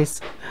dries.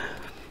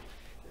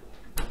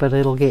 But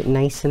it'll get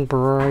nice and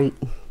bright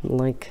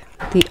like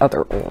the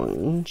other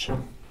orange.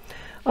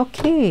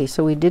 Okay,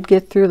 so we did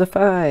get through the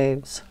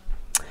 5s.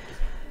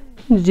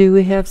 Do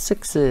we have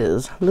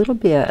 6s? A little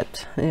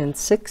bit. And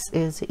 6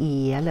 is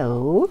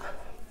yellow.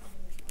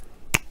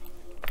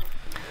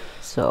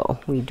 So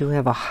we do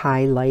have a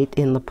highlight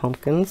in the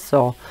pumpkins.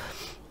 So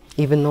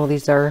even though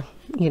these are,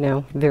 you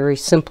know, very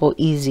simple,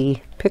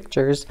 easy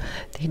pictures,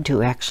 they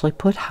do actually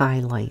put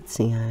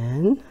highlights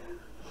in.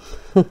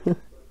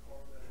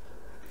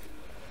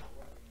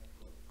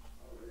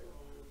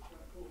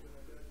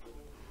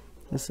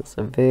 This is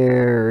a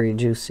very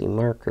juicy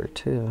marker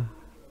too.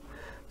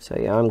 So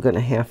yeah, I'm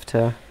gonna have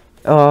to,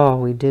 oh,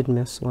 we did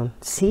miss one.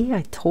 See,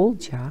 I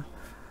told ya.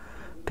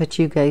 But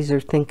you guys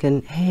are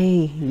thinking,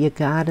 hey, you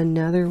got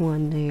another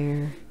one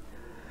there.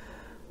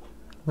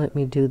 Let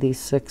me do these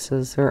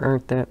 6s. There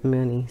aren't that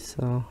many,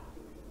 so.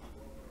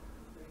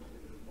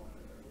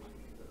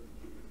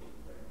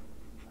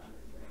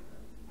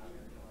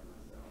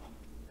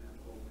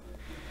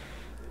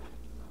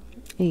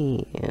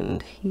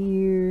 And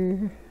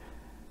here.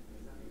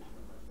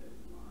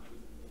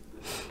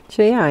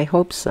 So yeah, I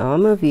hope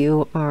some of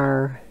you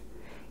are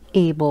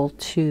able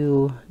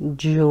to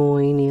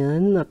join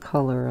in the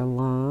color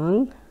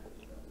along.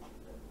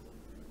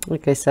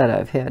 Like I said,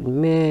 I've had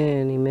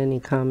many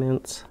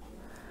comments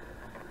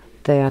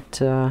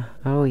that,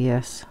 oh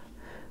yes,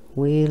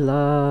 we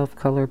love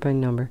color by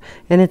number.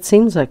 And it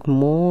seems like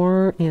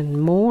more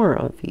and more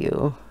of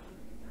you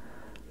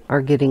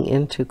are getting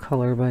into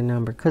color by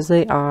number because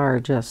they are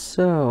just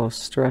so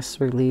stress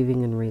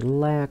relieving and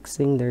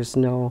relaxing. There's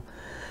no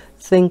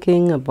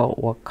thinking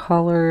about what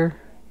color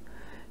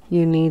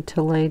you need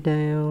to lay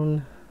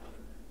down.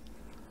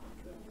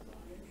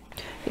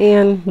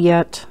 And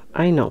yet,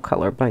 I know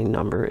color by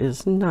number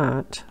is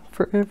not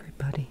for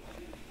everybody.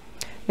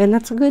 And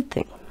that's a good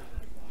thing.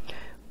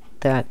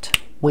 That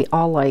we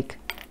all like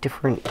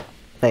different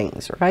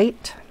things,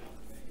 right?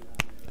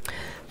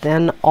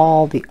 Then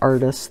all the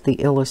artists, the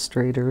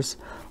illustrators,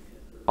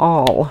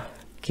 all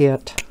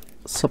get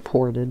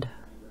supported.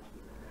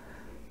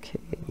 Okay,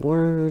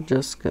 we're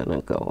just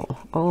gonna go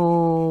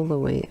all the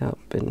way up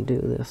and do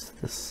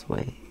this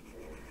way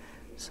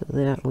so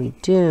that we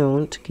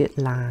don't get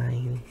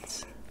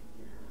lines.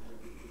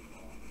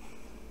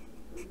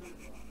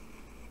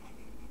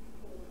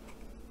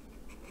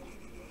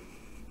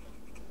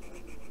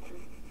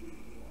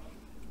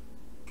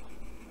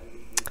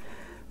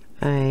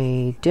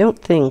 I don't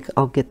think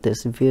I'll get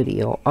this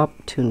video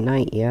up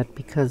tonight yet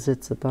because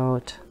it's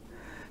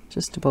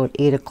just about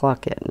 8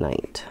 o'clock at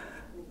night.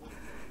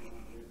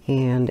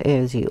 And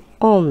as you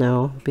all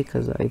know,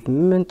 because I've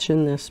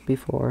mentioned this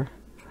before,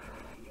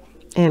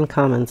 and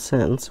common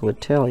sense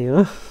would tell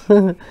you,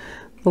 the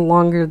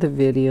longer the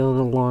video,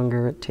 the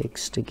longer it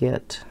takes to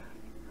get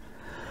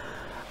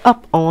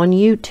up on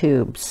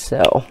YouTube.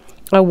 So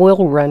I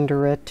will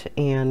render it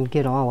and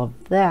get all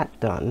of that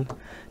done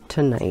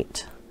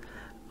tonight.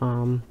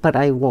 But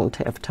I won't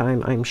have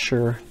time, I'm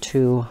sure,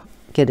 to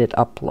get it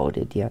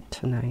uploaded yet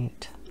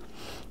tonight.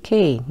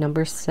 Okay,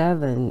 number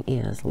 7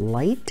 is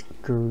light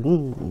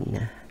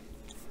green.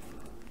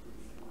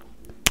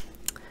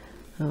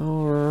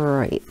 All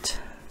right,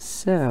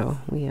 so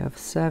we have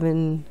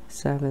 7,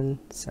 7,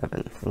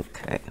 7.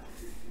 Okay.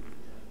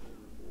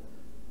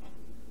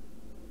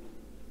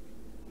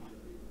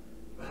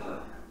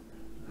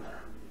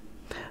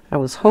 I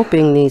was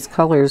hoping these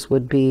colors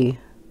would be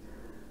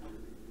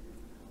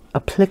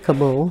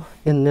applicable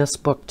in this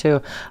book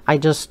too. I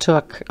just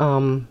took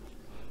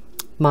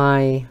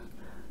my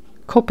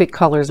Copic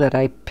colors that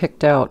I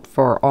picked out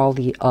for all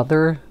the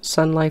other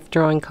Sunlife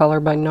Drawing color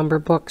by number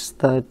books,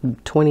 the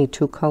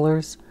 22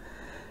 colors,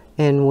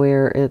 and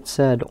where it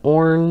said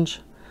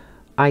orange,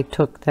 I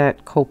took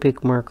that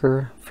Copic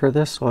marker for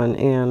this one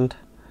and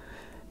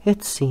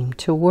it seemed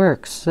to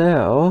work.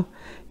 So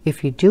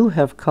if you do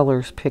have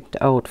colors picked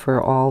out for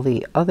all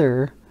the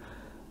other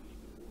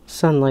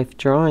Sunlife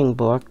Drawing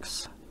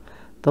books,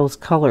 those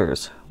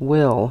colors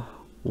will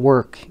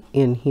work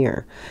in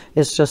here.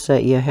 It's just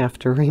that you have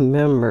to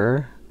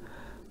remember,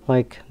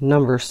 like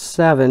number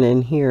 7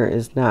 in here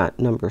is not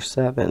number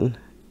 7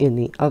 in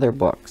the other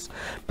books,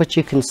 but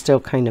you can still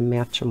kind of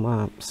match them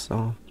up.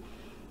 So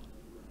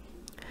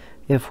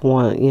if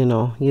one, you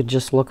know, you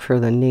just look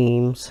for the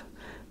names,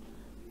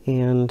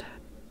 and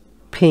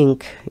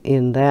pink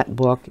in that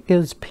book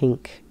is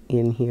pink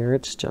in here,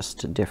 it's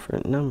just a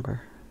different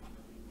number.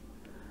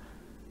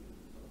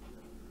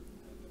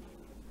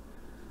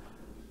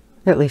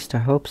 At least I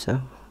hope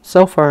so.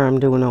 So far I'm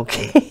doing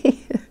okay.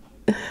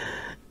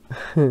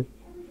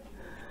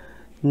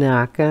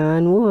 Knock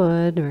on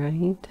wood,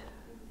 right?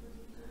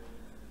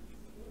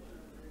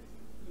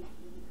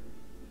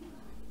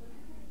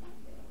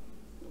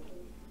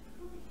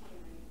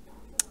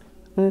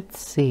 Let's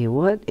see,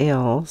 what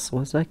else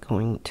was I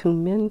going to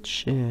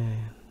mention?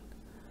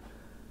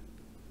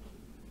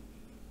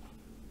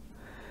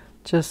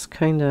 just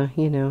kind of,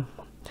 you know,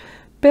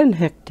 been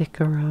hectic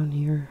around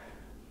here.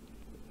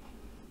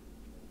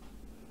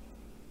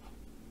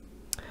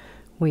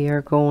 We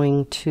are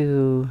going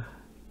to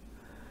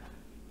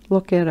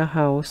look at a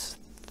house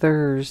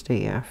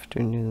Thursday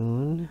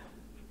afternoon.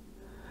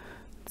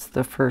 It's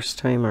the first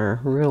time our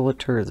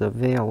realtor is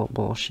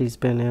available. She's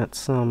been at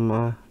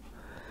some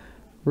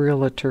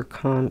realtor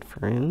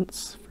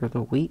conference for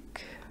the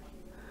week,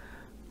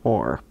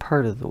 or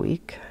part of the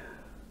week.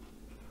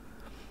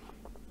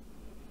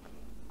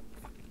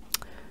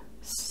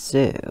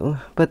 So,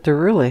 but there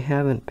really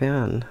haven't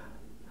been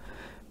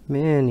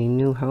many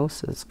new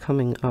houses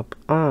coming up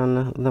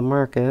on the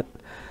market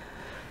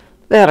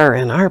that are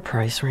in our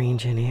price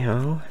range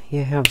anyhow.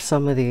 You have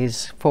some of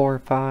these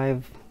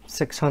 $400,000,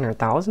 $500,000,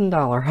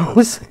 $600,000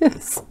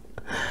 houses.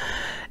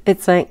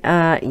 It's like,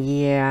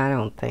 yeah, I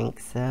don't think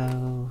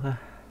so.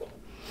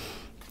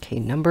 Okay,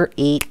 number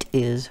 8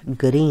 is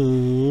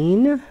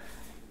green.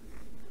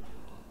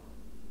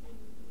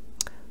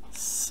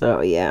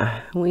 So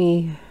yeah,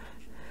 we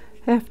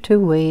have to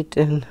wait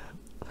and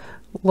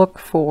look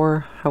for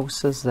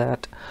houses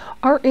that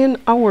are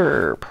in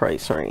our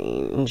price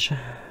range.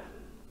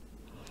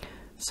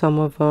 Some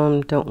of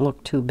them don't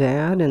look too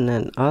bad, and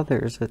then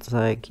others it's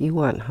like, you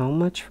want how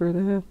much for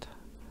that?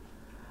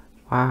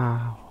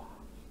 Wow.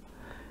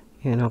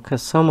 You know,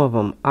 because some of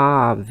them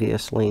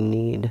obviously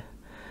need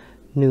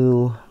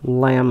new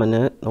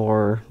laminate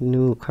or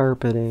new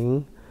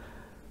carpeting,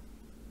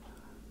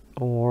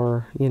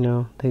 or, you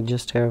know, they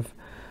just have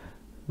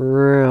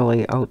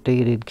really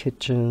outdated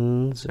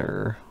kitchens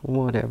or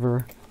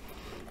whatever.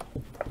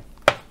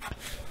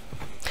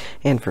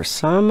 And for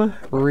some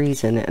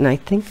reason, and I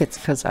think it's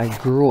because I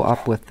grew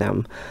up with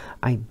them,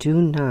 I do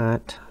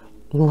not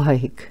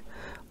like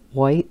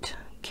white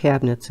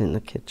cabinets in the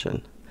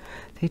kitchen.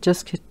 They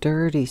just get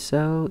dirty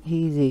so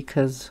easy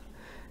because,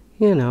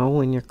 you know,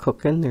 when you're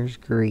cooking, there's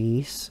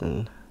grease,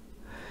 and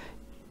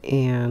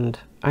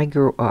I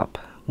grew up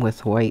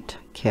with white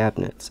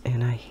cabinets,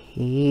 and I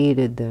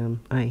hated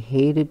them. I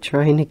hated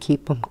trying to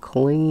keep them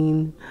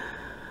clean.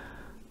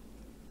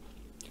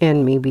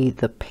 And maybe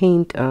the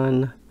paint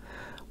on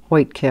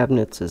white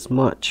cabinets is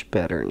much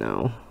better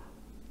now.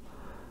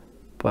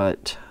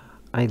 But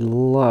I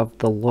love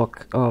the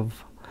look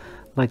of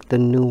like the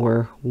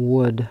newer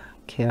wood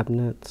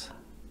cabinets.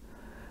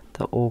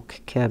 The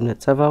oak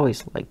cabinets. I've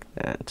always liked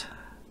that.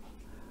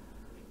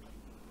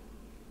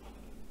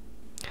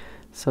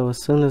 So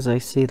as soon as I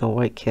see the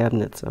white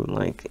cabinets, I'm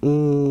like, I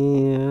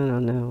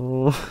don't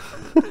know.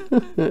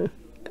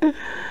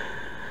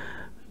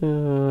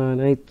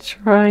 And I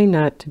try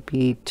not to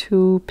be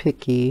too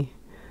picky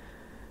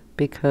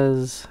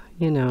because,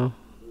 you know,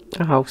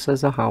 a house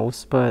is a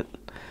house, but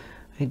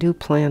I do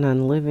plan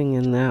on living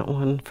in that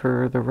one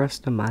for the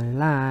rest of my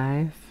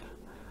life.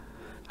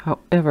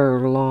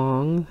 However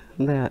long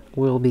that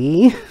will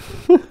be.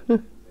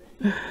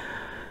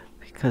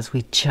 Because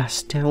we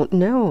just don't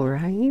know,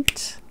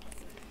 right?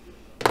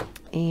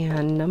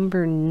 And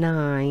number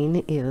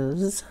 9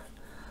 is,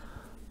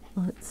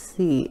 let's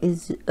see,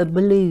 is a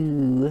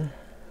blue.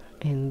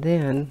 And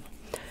then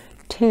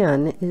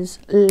 10 is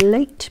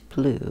light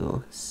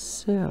blue.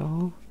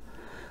 So,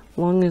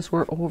 long as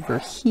we're over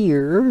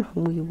here,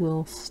 we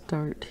will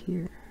start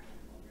here.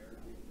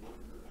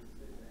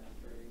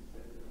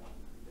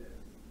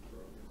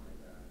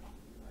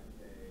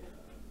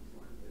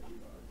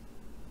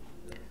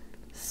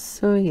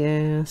 So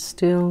yeah,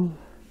 still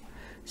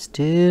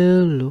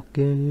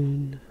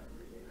looking.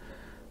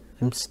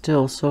 I'm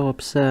still so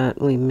upset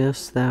we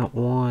missed that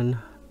one.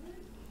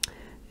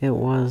 It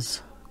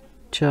was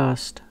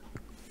just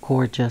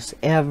gorgeous.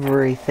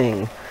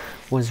 Everything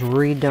was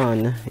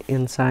redone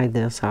inside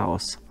this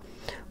house.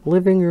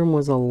 Living room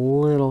was a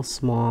little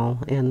small,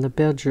 and the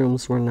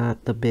bedrooms were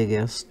not the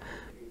biggest,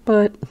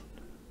 but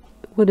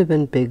would have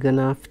been big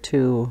enough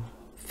to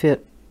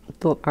fit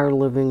our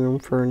living room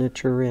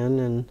furniture in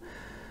and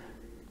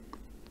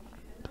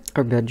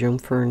our bedroom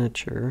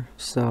furniture.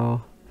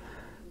 So,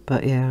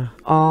 but yeah,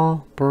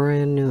 all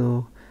brand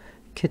new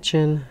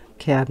kitchen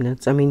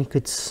cabinets. I mean, you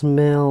could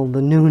smell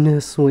the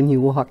newness when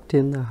you walked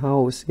in the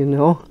house, you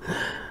know.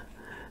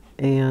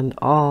 And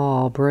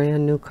all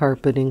brand new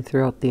carpeting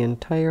throughout the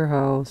entire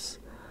house.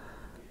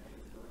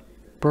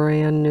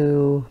 Brand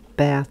new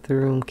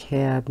bathroom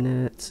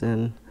cabinets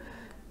and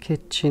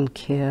kitchen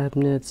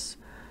cabinets.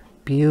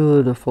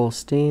 Beautiful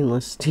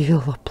stainless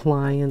steel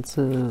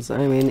appliances.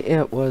 I mean,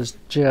 it was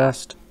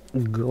just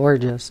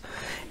gorgeous.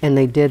 And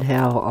they did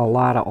have a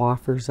lot of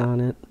offers on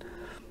it.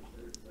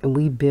 And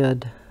we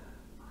bid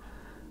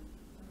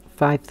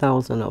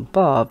 $5,000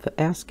 above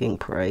asking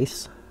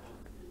price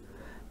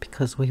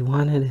because we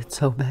wanted it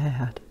so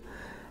bad.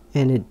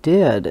 And it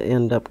did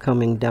end up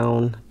coming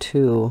down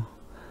to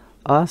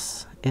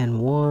us and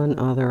one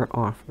other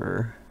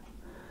offer.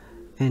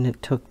 And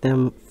it took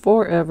them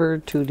forever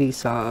to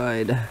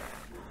decide.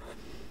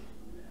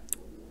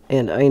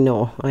 And I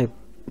know I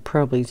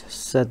probably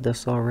said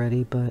this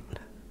already, but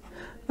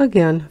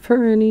again,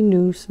 for any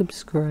new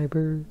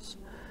subscribers,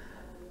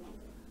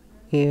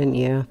 And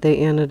yeah, they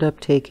ended up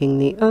taking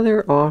the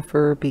other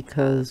offer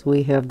because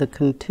we have the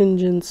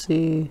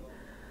contingency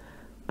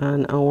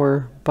on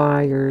our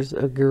buyer's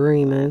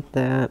agreement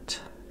that,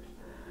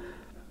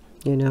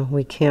 you know,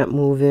 we can't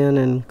move in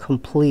and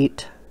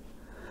complete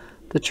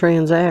the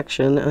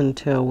transaction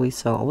until we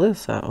sell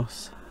this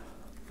house.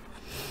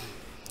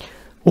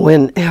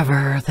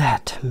 Whenever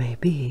that may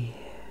be.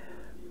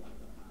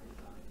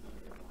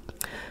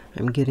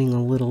 I'm getting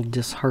a little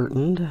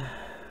disheartened,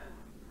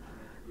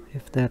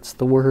 if that's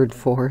the word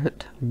for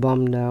it,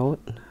 bummed out.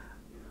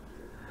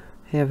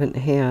 Haven't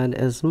had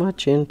as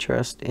much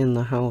interest in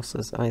the house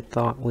as I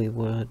thought we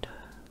would.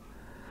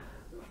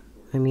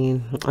 I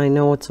mean, I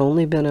know it's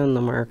only been on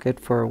the market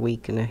for a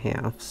week and a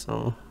half,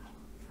 so.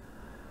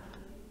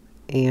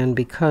 And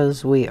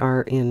because we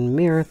are in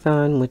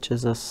Marathon, which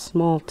is a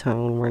small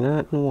town, we're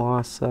not in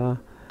Wausau,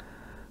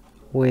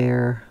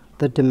 where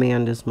the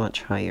demand is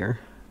much higher,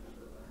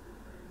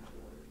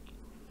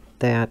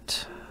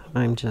 that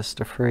I'm just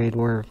afraid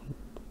we're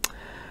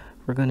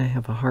going to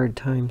have a hard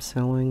time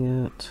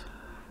selling it.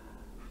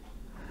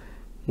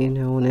 You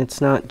know, and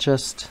it's not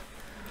just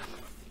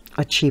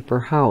a cheaper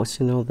house.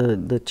 You know,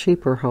 the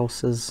cheaper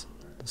houses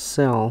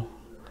sell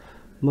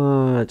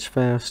much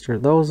faster.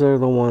 Those are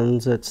the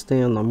ones that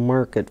stay on the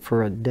market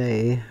for a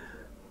day.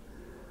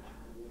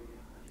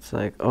 It's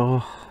like,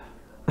 oh,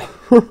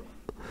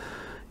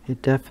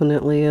 it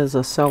definitely is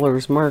a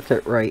seller's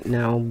market right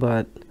now,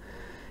 but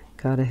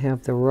gotta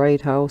have the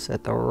right house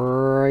at the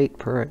right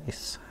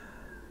price.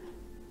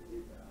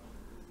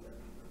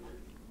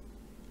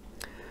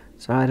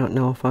 So I don't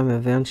know if I'm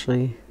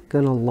eventually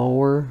gonna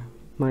lower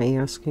my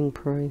asking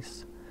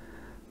price.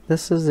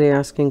 This is the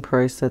asking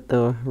price that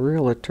the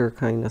realtor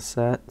kind of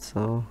set,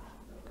 so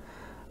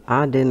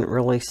I didn't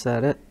really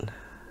set it.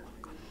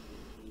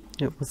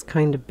 It was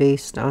kind of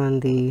based on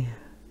the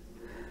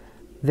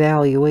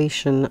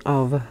valuation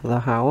of the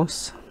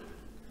house.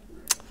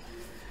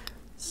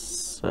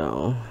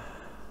 So,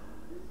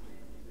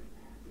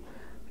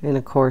 and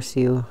of course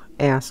you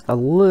ask a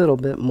little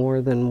bit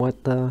more than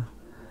what the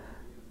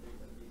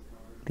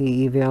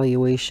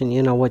evaluation,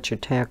 you know, what your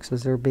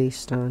taxes are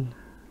based on.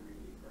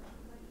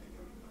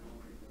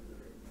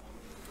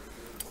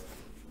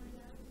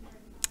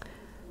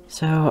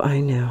 So I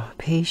know,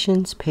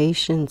 patience,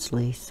 patience,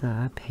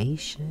 Lisa,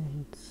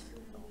 patience.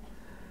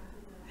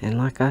 And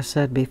like I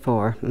said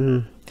before,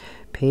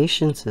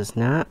 patience is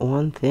not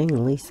one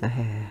thing Lisa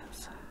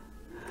has.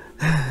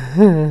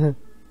 I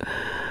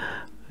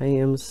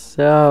am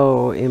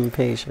so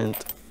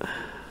impatient.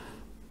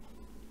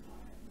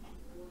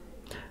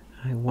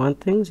 I want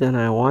things and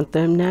I want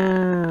them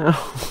now.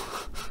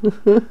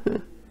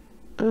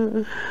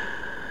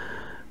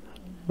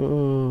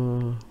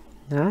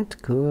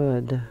 Not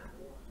good.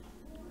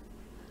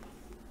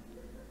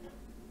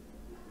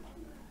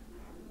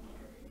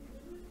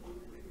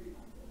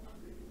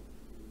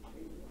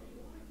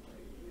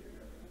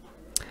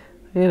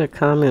 I had a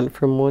comment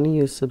from one of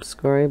you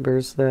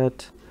subscribers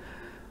that,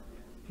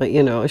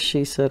 you know,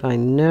 she said, I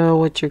know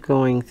what you're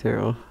going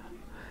through.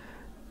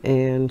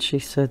 And she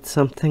said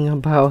something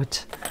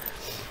about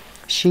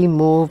she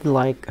moved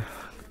like,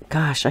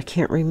 gosh, I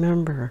can't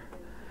remember,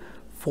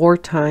 4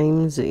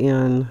 times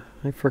in,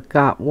 I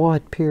forgot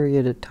what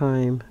period of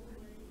time.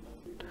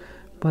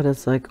 But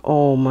it's like,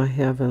 oh my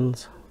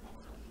heavens.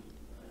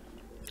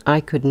 I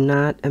could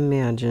not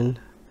imagine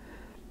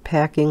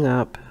packing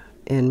up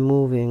and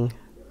moving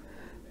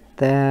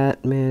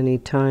that many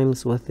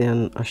times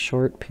within a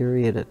short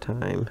period of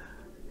time.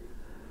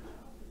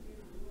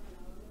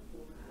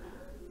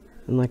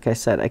 And like I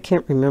said, I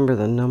can't remember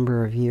the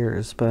number of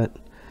years, but,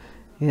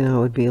 you know,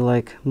 it would be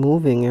like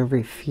moving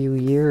every few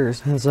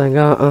years. I was like,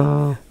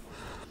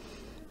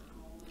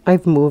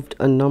 I've moved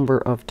a number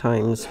of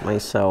times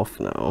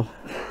myself now.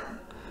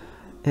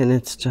 And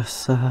it's just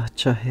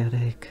such a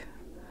headache.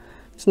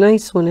 It's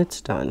nice when it's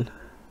done.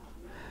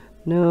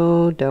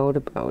 No doubt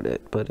about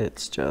it, but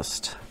it's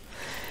just,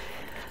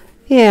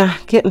 yeah,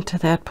 getting to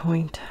that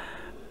point.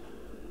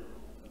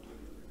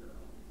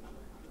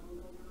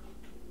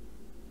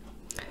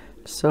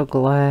 So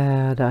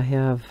glad I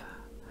have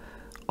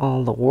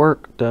all the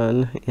work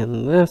done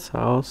in this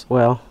house.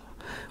 Well,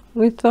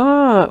 we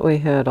thought we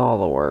had all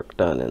the work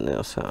done in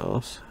this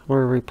house.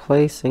 We're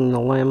replacing the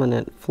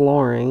laminate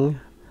flooring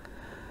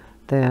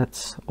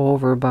that's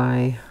over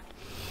by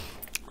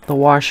the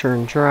washer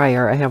and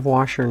dryer. I have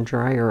washer and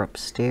dryer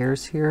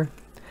upstairs here.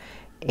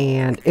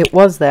 And it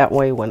was that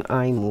way when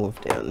I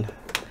moved in,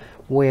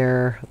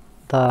 where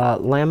the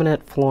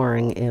laminate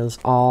flooring is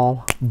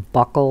all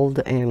buckled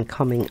and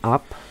coming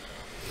up.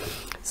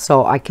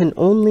 So I can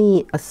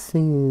only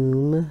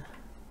assume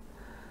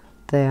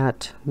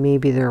that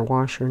maybe their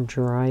washer and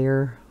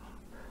dryer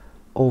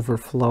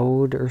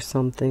overflowed or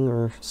something,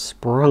 or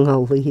sprung a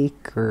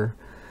leak or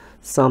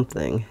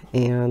something,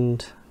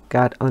 and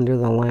got under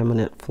the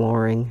laminate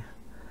flooring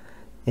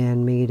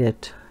and made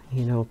it,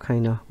 you know,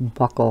 kind of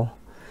buckle.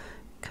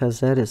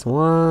 Because that is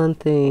one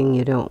thing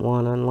you don't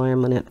want on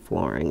laminate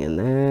flooring, and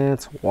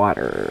that's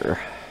water.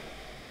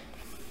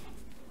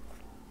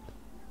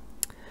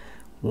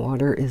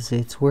 Water is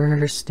its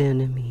worst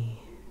enemy.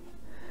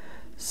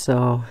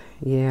 So,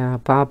 yeah,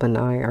 Bob and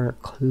I are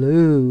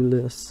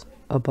clueless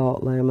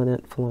about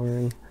laminate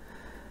flooring.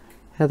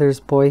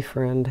 Heather's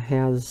boyfriend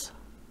has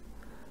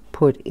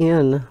put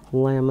in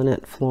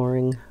laminate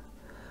flooring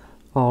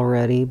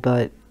already,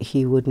 but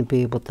he wouldn't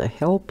be able to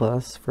help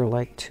us for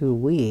like 2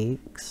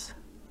 weeks.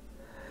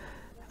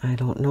 I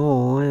don't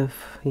know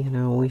if,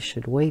 we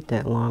should wait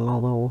that long,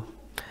 although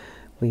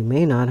we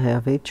may not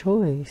have a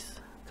choice.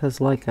 Because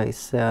like I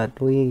said,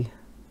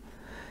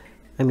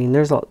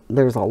 there's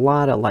a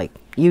lot of like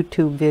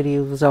YouTube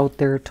videos out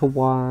there to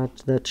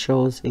watch that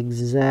shows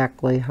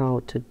exactly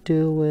how to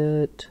do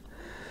it.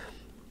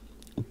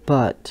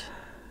 But,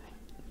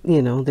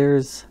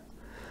 there's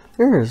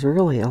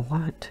really a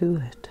lot to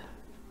it.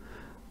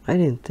 I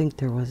didn't think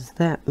there was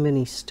that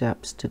many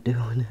steps to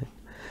doing it.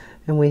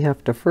 And we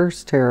have to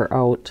first tear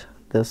out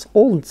this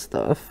old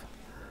stuff.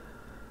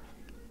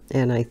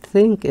 And I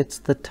think it's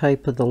the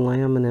type of the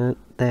laminate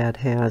that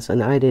has,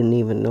 and I didn't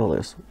even know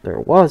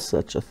there was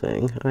such a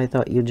thing. I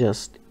thought you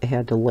just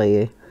had to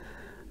lay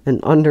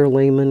an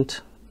underlayment,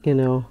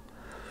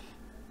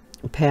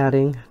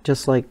 padding,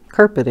 just like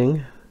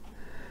carpeting.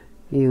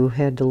 You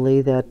had to lay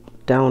that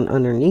down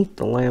underneath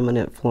the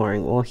laminate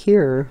flooring. Well,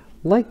 here,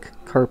 like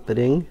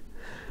carpeting,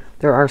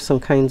 there are some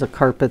kinds of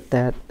carpet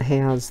that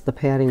has the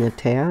padding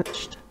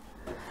attached.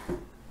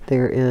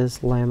 There is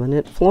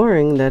laminate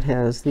flooring that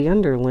has the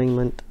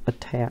underlayment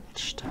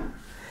attached.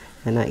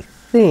 And I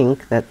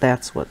think that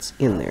that's what's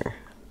in there.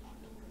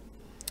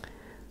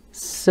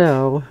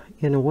 So,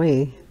 in a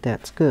way,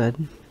 that's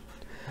good.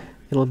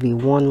 It'll be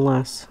one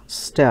less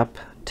step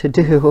to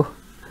do.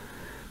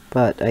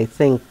 But I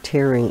think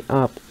tearing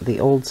up the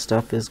old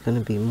stuff is going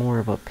to be more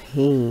of a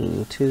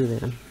pain to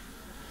them.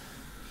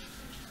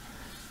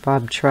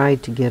 Bob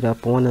tried to get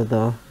up one of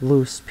the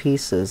loose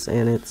pieces,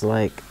 and it's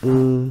like,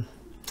 no,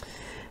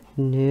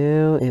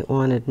 it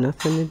wanted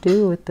nothing to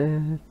do with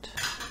that.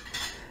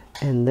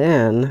 And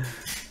then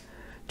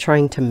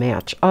trying to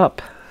match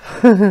up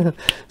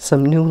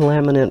some new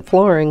laminate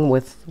flooring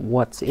with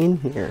what's in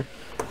here.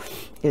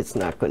 It's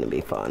not going to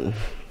be fun.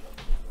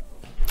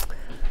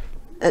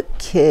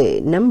 Okay,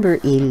 number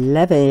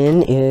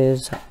 11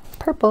 is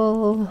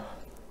purple.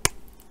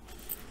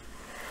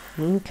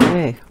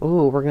 Okay,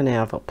 oh, we're going to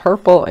have a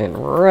purple and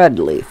red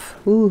leaf.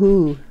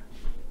 Woohoo!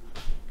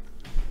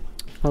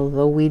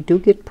 Although we do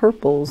get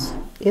purples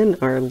in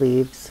our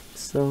leaves,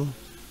 so.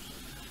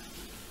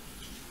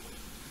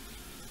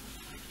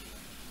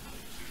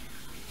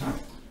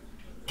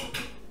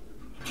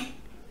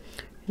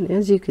 And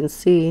as you can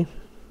see,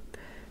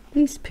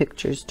 these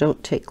pictures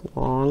don't take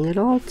long at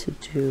all to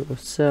do.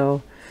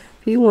 So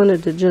if you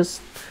wanted to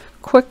just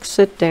quick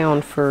sit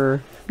down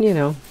for,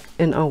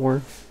 an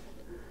hour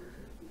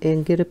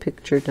and get a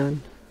picture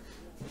done,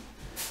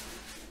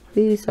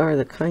 these are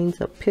the kinds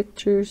of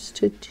pictures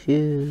to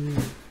do.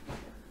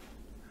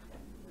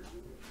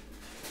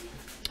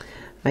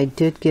 I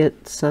did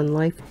get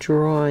Sunlife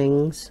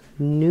Drawing's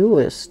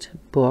newest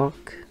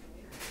book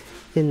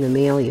in the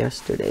mail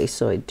yesterday,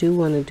 so I do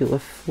want to do a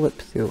flip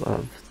through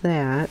of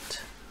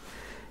that.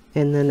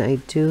 And then I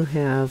do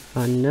have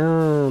a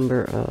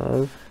number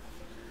of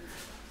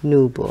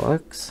new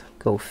books,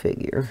 go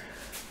figure,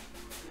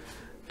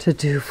 to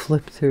do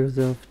flip throughs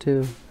of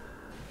too.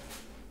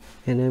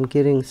 And I'm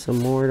getting some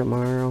more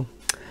tomorrow.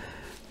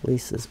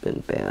 Lisa's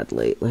been bad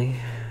lately.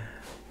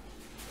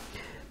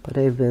 But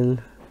I've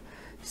been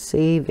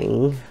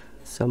saving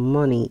some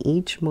money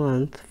each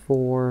month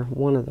for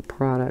one of the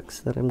products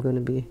that I'm going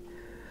to be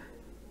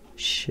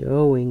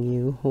showing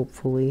you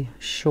hopefully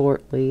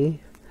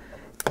shortly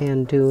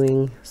and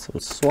doing some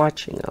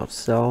swatching of.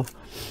 So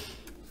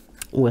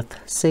with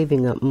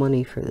saving up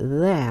money for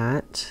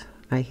that,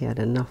 I had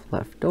enough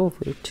left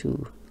over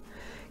to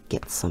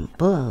get some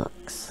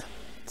books.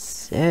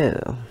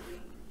 So,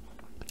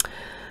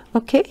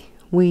 okay,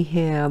 we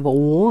have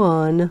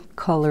one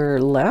color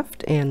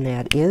left, and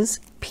that is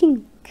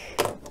pink.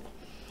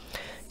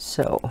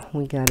 So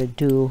we got to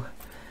do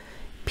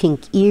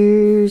pink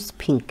ears,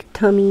 pink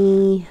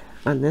tummy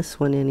on this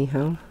one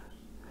anyhow.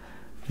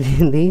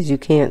 These you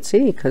can't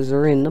see because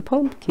they're in the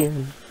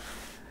pumpkin.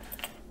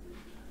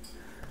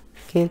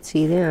 Can't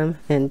see them.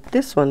 And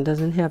this one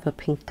doesn't have a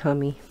pink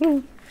tummy.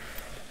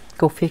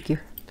 Go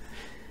figure.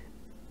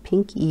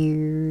 Pink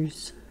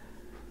ears.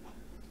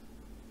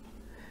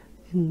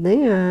 And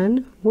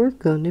then we're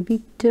going to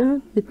be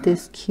done with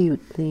this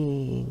cute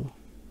thing.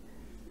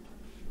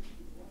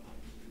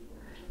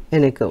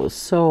 And it goes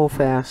so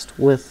fast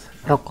with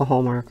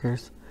alcohol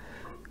markers.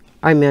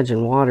 I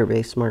imagine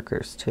water-based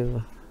markers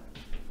too.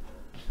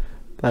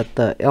 But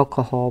the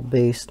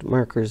alcohol-based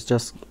markers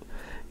just,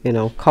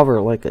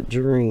 cover like a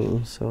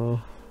dream,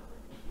 so.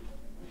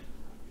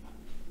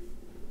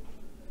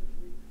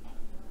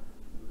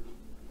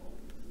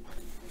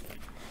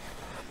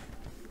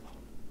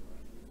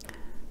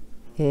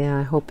 Yeah,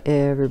 I hope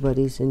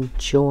everybody's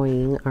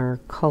enjoying our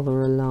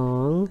color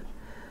along.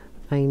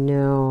 I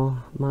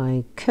know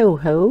my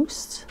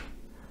co-hosts,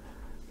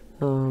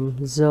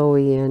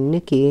 Zoe and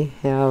Nikki,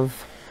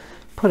 have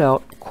put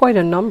out quite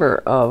a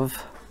number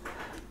of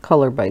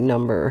color by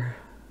number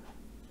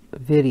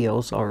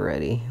videos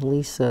already.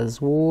 Lisa's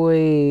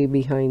way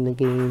behind the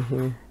game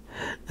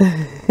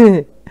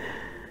here.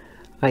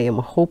 I am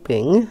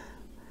hoping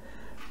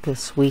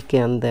this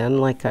weekend then,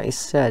 like I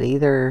said,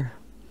 either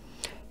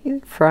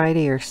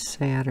Friday or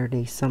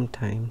Saturday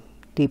sometime.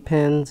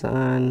 Depends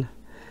on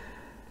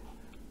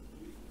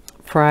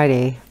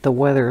Friday. The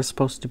weather is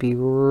supposed to be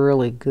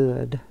really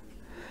good,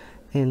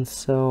 and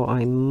so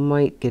I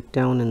might get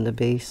down in the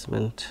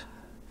basement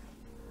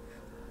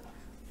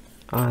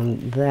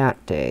on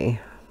that day.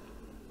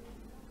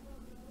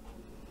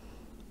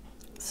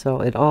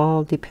 So it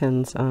all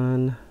depends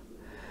on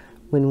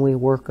when we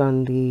work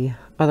on the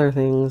other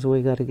things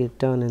we got to get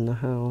done in the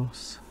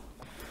house.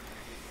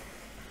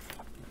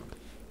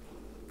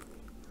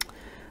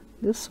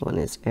 This one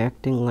is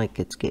acting like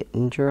it's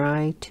getting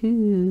dry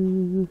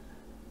too.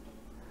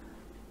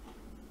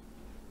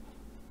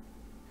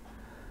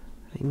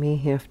 I may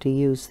have to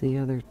use the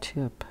other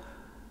tip.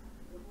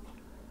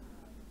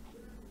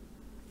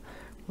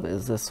 What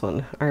is this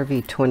one?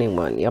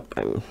 RV21. Yep,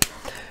 I'm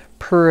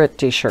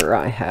pretty sure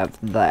I have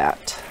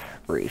that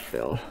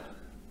refill.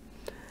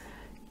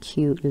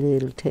 Cute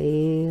little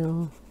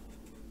tail.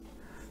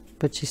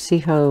 But you see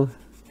how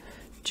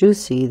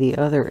juicy the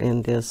other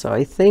end is. So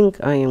I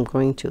think I am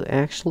going to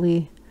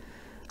actually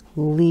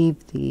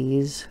leave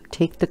these,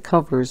 take the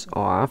covers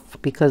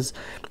off, because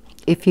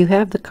if you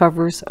have the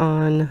covers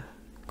on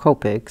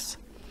Copics,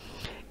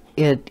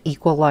 it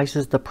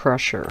equalizes the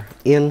pressure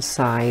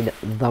inside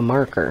the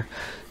marker.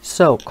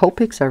 So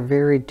Copics are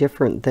very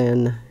different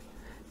than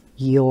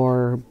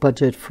your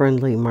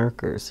budget-friendly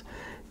markers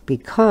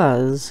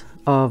because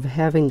of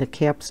having the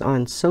caps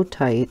on so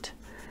tight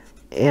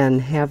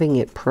and having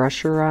it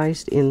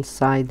pressurized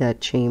inside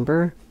that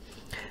chamber.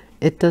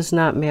 It does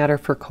not matter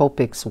for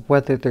Copics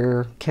whether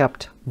they're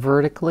kept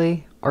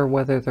vertically or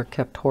whether they're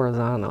kept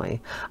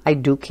horizontally. I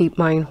do keep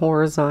mine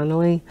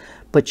horizontally,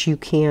 but you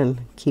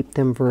can keep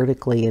them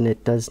vertically and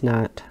it does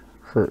not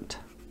hurt.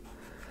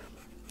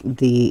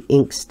 The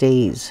ink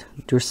stays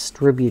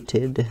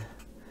distributed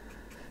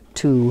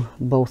to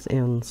both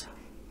ends,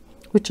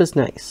 which is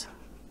nice.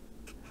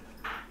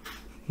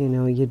 You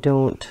know, you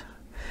don't,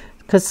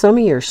 because some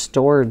of your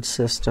storage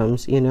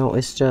systems, you know,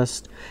 it's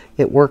just,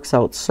 it works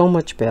out so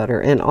much better.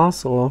 And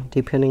also,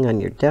 depending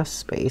on your desk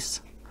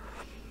space,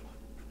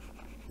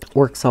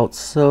 works out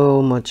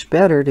so much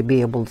better to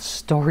be able to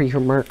store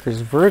your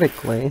markers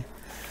vertically.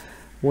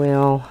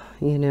 Well,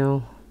 you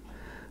know,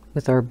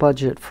 with our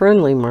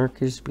budget-friendly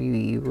markers,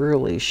 we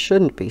really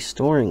shouldn't be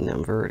storing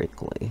them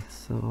vertically.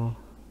 So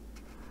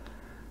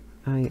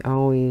I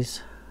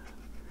always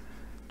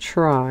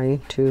try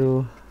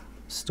to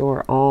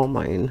store all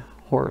mine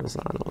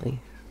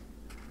horizontally.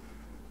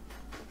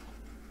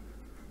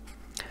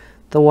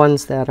 The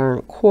ones that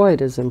aren't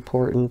quite as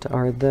important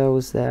are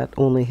those that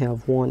only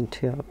have one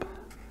tip,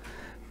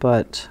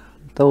 but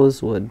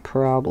those would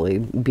probably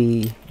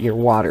be your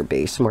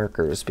water-based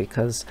markers,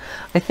 because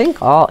I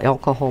think all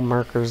alcohol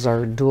markers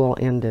are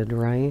dual-ended,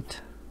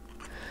 right?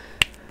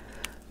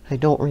 I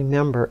don't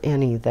remember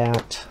any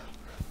that...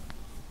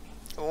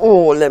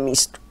 Oh, let me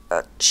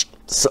stretch.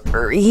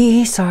 Sorry.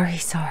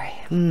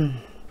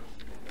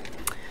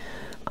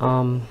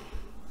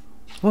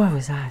 What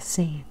was I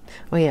saying?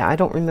 Oh yeah, I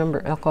don't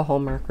remember alcohol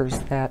markers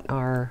that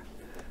are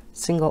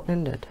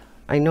single-ended.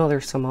 I know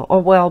there's some, oh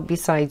well,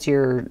 besides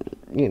your,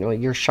 you know,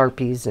 your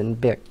Sharpies and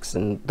Bics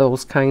and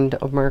those kind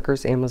of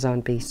markers,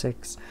 Amazon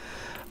Basics.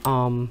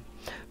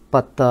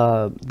 But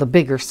the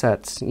bigger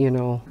sets, you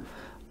know,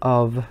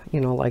 of,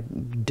 you know, like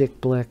Dick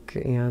Blick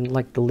and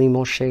like the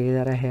Limouche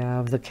that I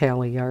have, the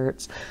Cali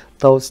Arts,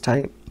 those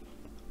type,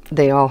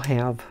 they all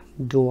have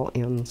dual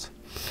ends.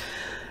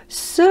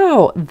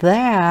 So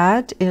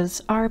that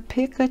is our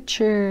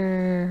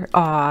picture.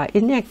 Aw,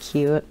 isn't that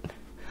cute?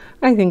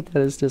 I think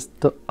that is just,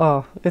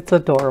 oh, it's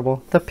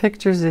adorable. The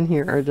pictures in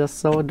here are just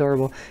so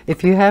adorable.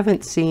 If you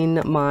haven't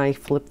seen my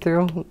flip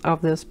through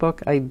of this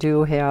book, I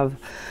do have,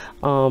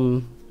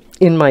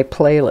 in my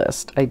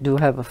playlist, I do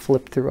have a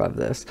flip through of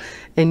this.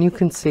 And you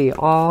can see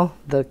all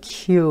the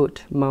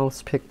cute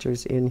mouse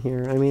pictures in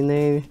here. I mean,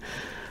 they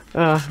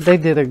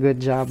did a good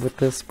job with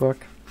this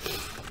book.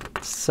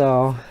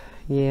 So,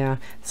 yeah,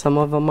 some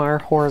of them are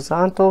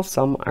horizontal,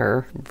 some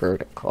are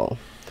vertical.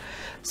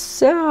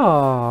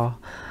 So,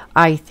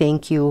 I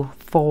thank you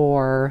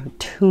for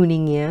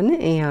tuning in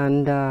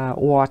and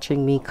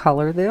watching me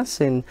color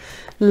this and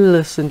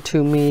listen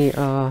to me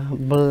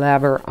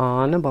blabber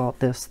on about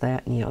this,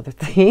 that, and the other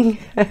thing.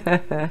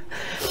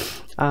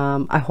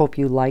 I hope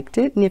you liked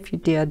it, and if you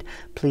did,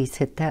 please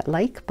hit that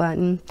like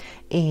button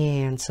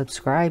and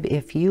subscribe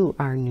if you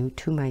are new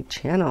to my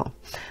channel.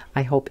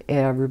 I hope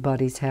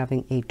everybody's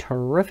having a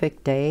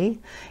terrific day,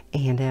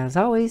 and as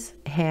always,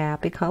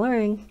 happy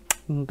coloring.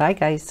 Bye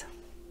guys.